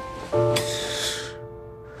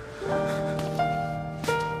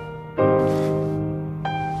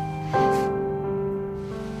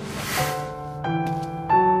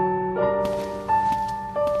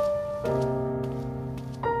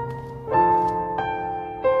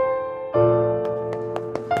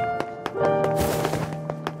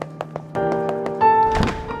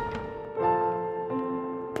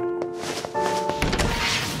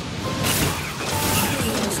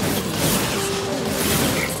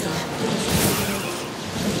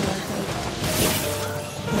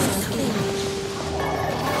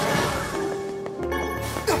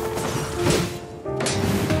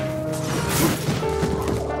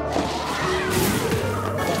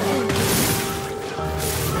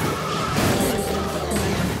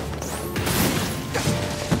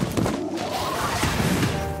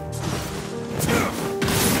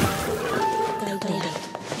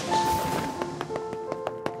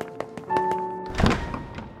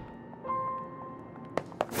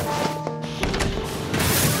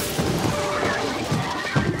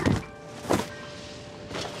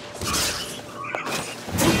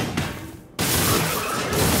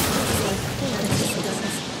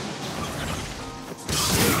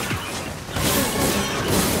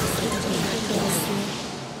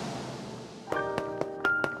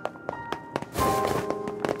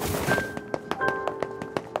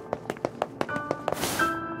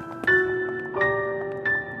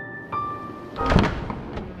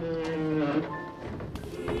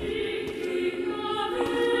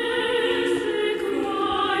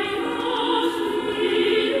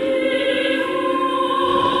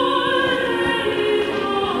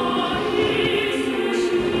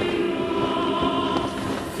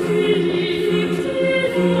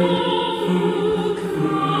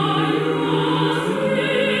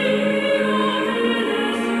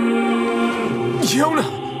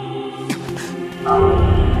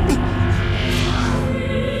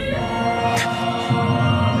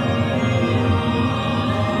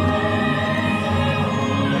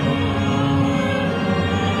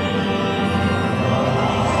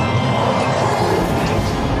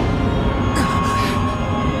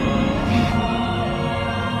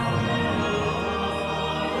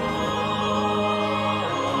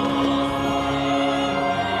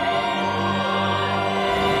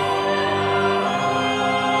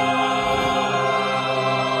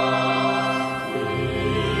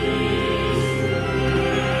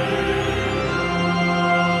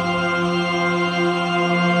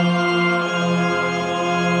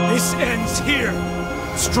 Here!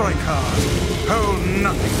 Strike hard. Hold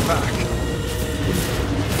nothing back.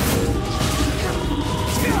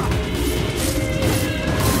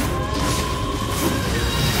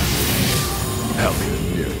 How can a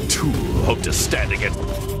mere tool hope to stand against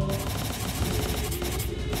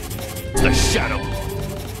the Shadow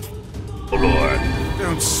Lord?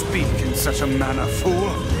 Don't speak in such a manner, fool.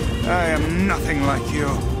 I am nothing like you.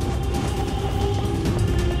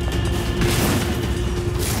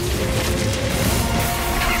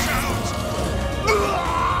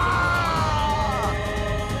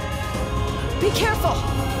 Be careful!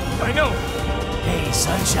 I know! Hey,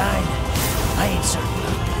 Sunshine. I ain't certain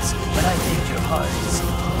of this, but I think your heart is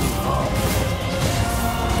full.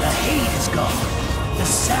 The hate is gone. The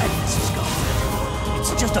sadness is gone.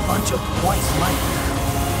 It's just a bunch of white light now.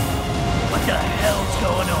 What the hell's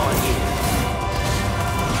going on here?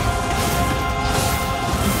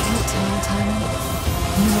 You can't tell, Tyrant.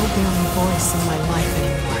 You won't be the only voice in my life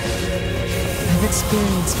anymore. I've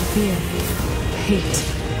experienced fear, hate,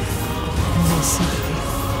 and no sympathy.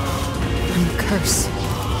 I'm a curse, a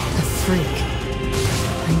freak.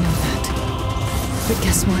 I know that. But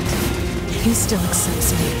guess what? He still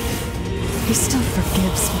accepts me. He still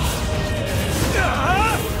forgives me.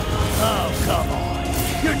 Oh, come on.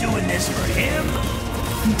 You're doing this for him?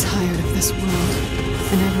 I'm tired of this world,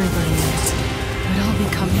 and everybody in it. But I'll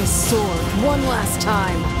become his sword one last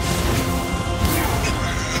time.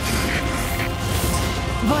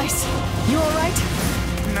 Vice, you alright?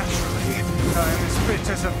 Naturally, I'm as fit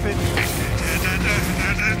as a fit.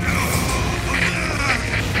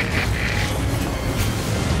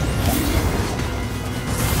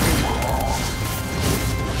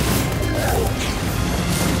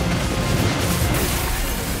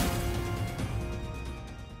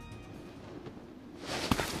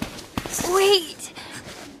 Wait!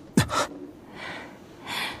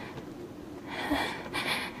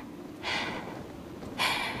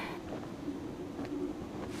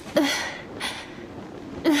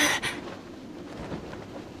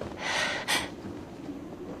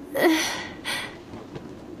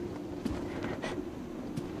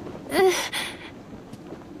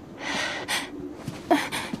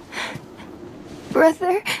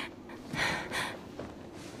 brother.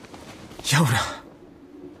 Yona.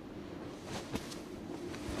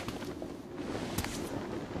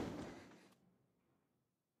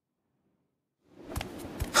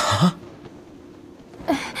 Huh?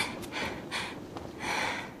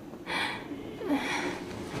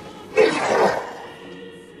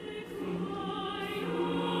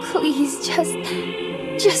 Please,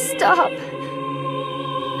 just stop.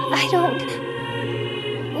 I don't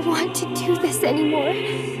want to do this anymore.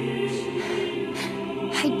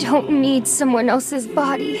 I don't need someone else's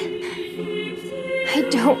body. I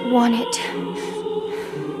don't want it.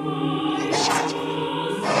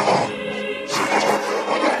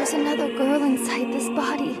 There's another girl inside this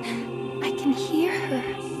body. I can hear her.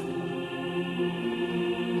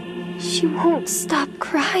 She won't stop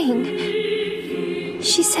crying.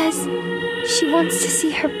 She says she wants to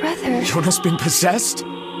see her brother. Yona's been possessed?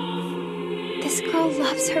 This girl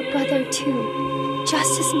loves her brother too,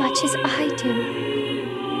 just as much as I do.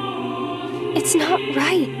 It's not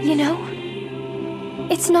right, you know?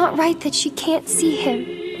 It's not right that she can't see him.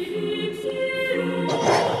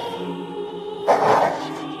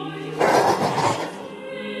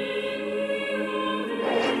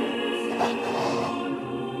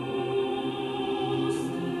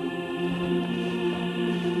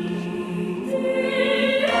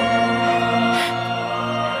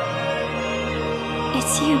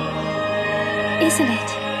 It's you, isn't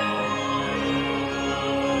it?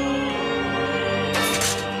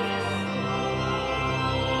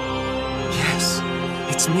 Yes,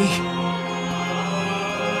 it's me.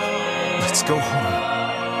 Let's go home.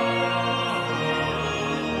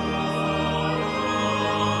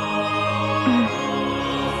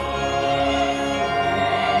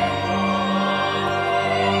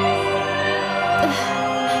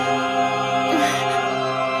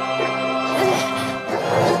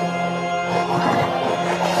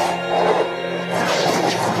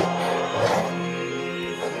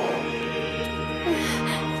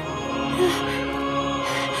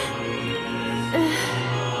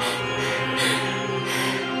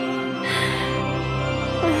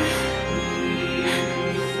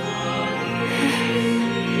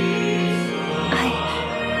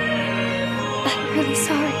 I'm really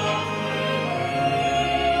sorry.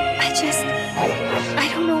 I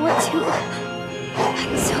don't know what to...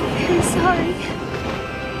 I'm so very sorry.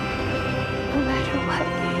 No matter what.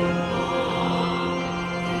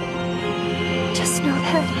 Just know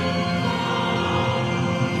that...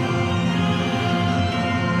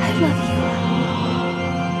 I love you.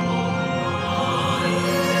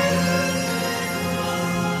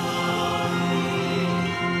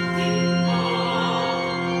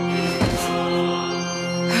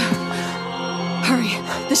 Hurry!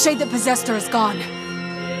 The shade that possessed her is gone.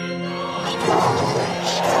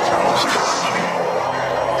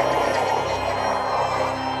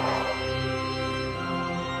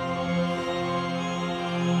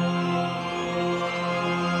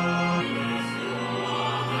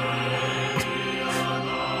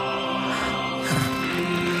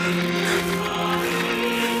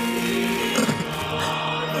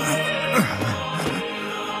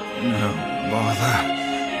 No bother.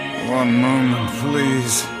 One moment,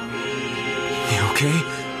 please. You okay?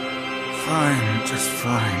 Fine, just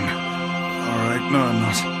fine. Alright, no, I'm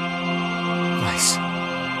not. Vice.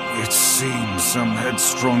 It seems some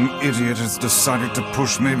headstrong idiot has decided to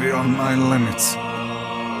push me beyond my limits.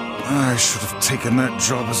 I should have taken that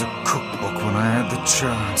job as a cookbook when I had the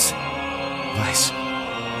chance. Vice.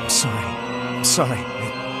 I'm sorry. I'm sorry.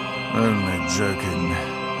 Only joking.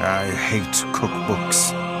 I hate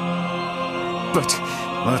cookbooks. But...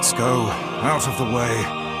 Let's go. Out of the way.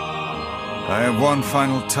 I have one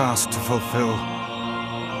final task to fulfill.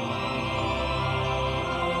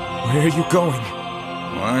 Where are you going?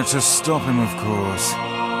 Why, to stop him, of course.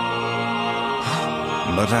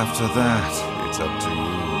 But after that, it's up to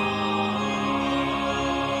you.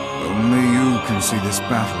 Only you can see this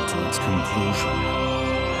battle to its conclusion.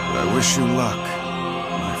 I wish you luck,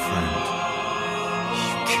 my friend.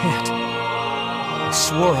 You can't. I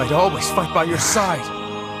swore I'd always fight by your side.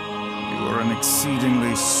 You are an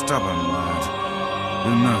exceedingly stubborn lad.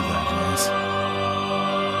 You know that, yes?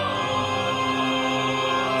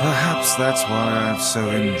 Perhaps that's why I've so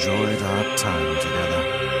enjoyed our time together.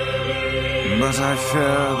 But I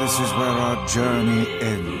fear this is where our journey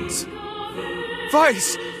ends.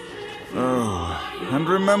 Vice! Oh, and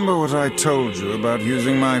remember what I told you about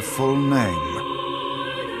using my full name.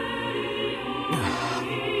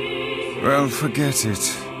 Well, forget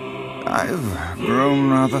it. I've grown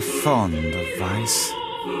rather fond of Vice.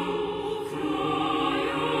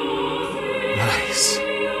 Vice.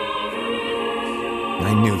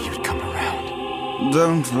 I knew you'd come around.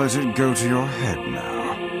 Don't let it go to your head now.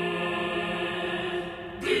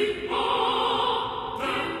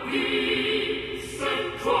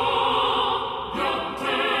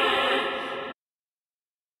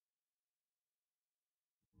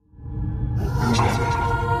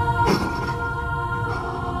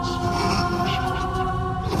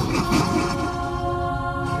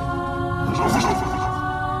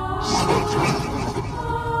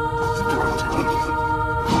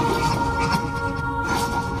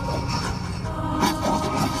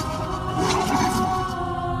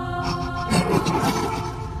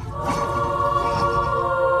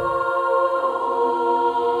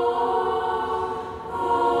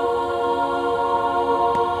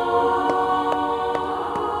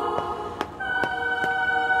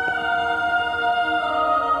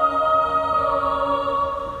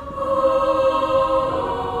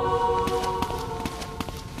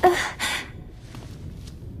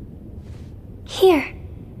 Here.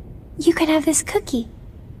 You can have this cookie.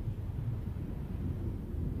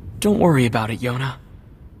 Don't worry about it, Yona.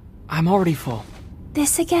 I'm already full.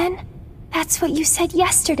 This again? That's what you said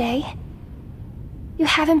yesterday. You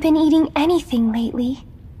haven't been eating anything lately.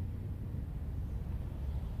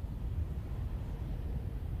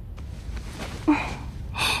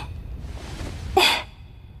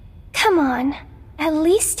 Come on. At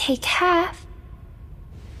least take half.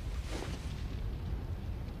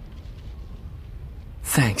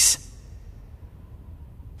 Thanks.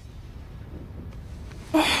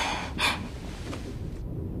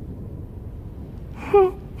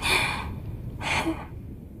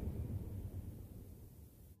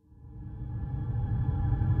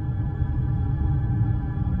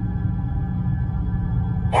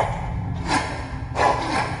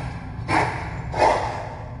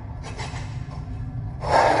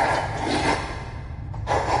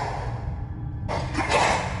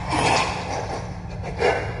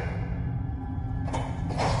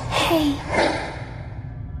 Hey.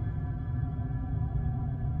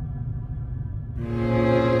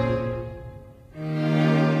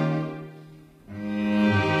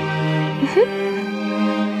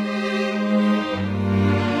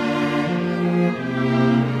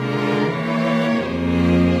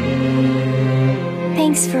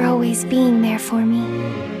 Thanks for always being there for me.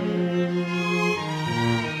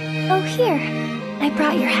 Oh, here. I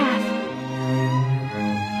brought your half.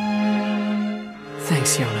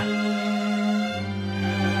 Thanks, Yona.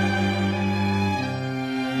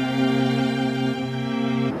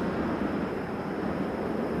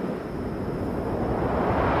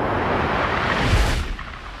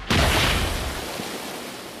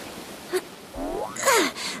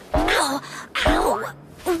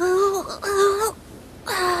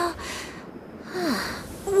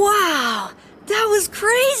 Wow, that was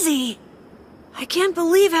crazy! I can't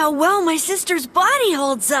believe how well my sister's body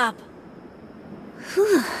holds up.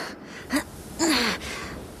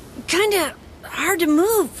 Kinda hard to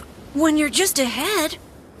move when you're just ahead.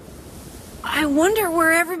 I wonder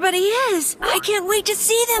where everybody is. I can't wait to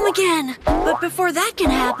see them again. But before that can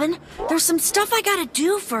happen, there's some stuff I gotta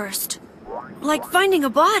do first. Like finding a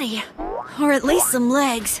body. Or at least some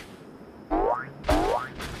legs.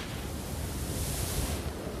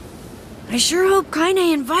 I sure hope Kaine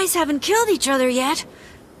and Weiss haven't killed each other yet.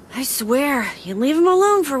 I swear, you leave them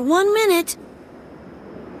alone for 1 minute,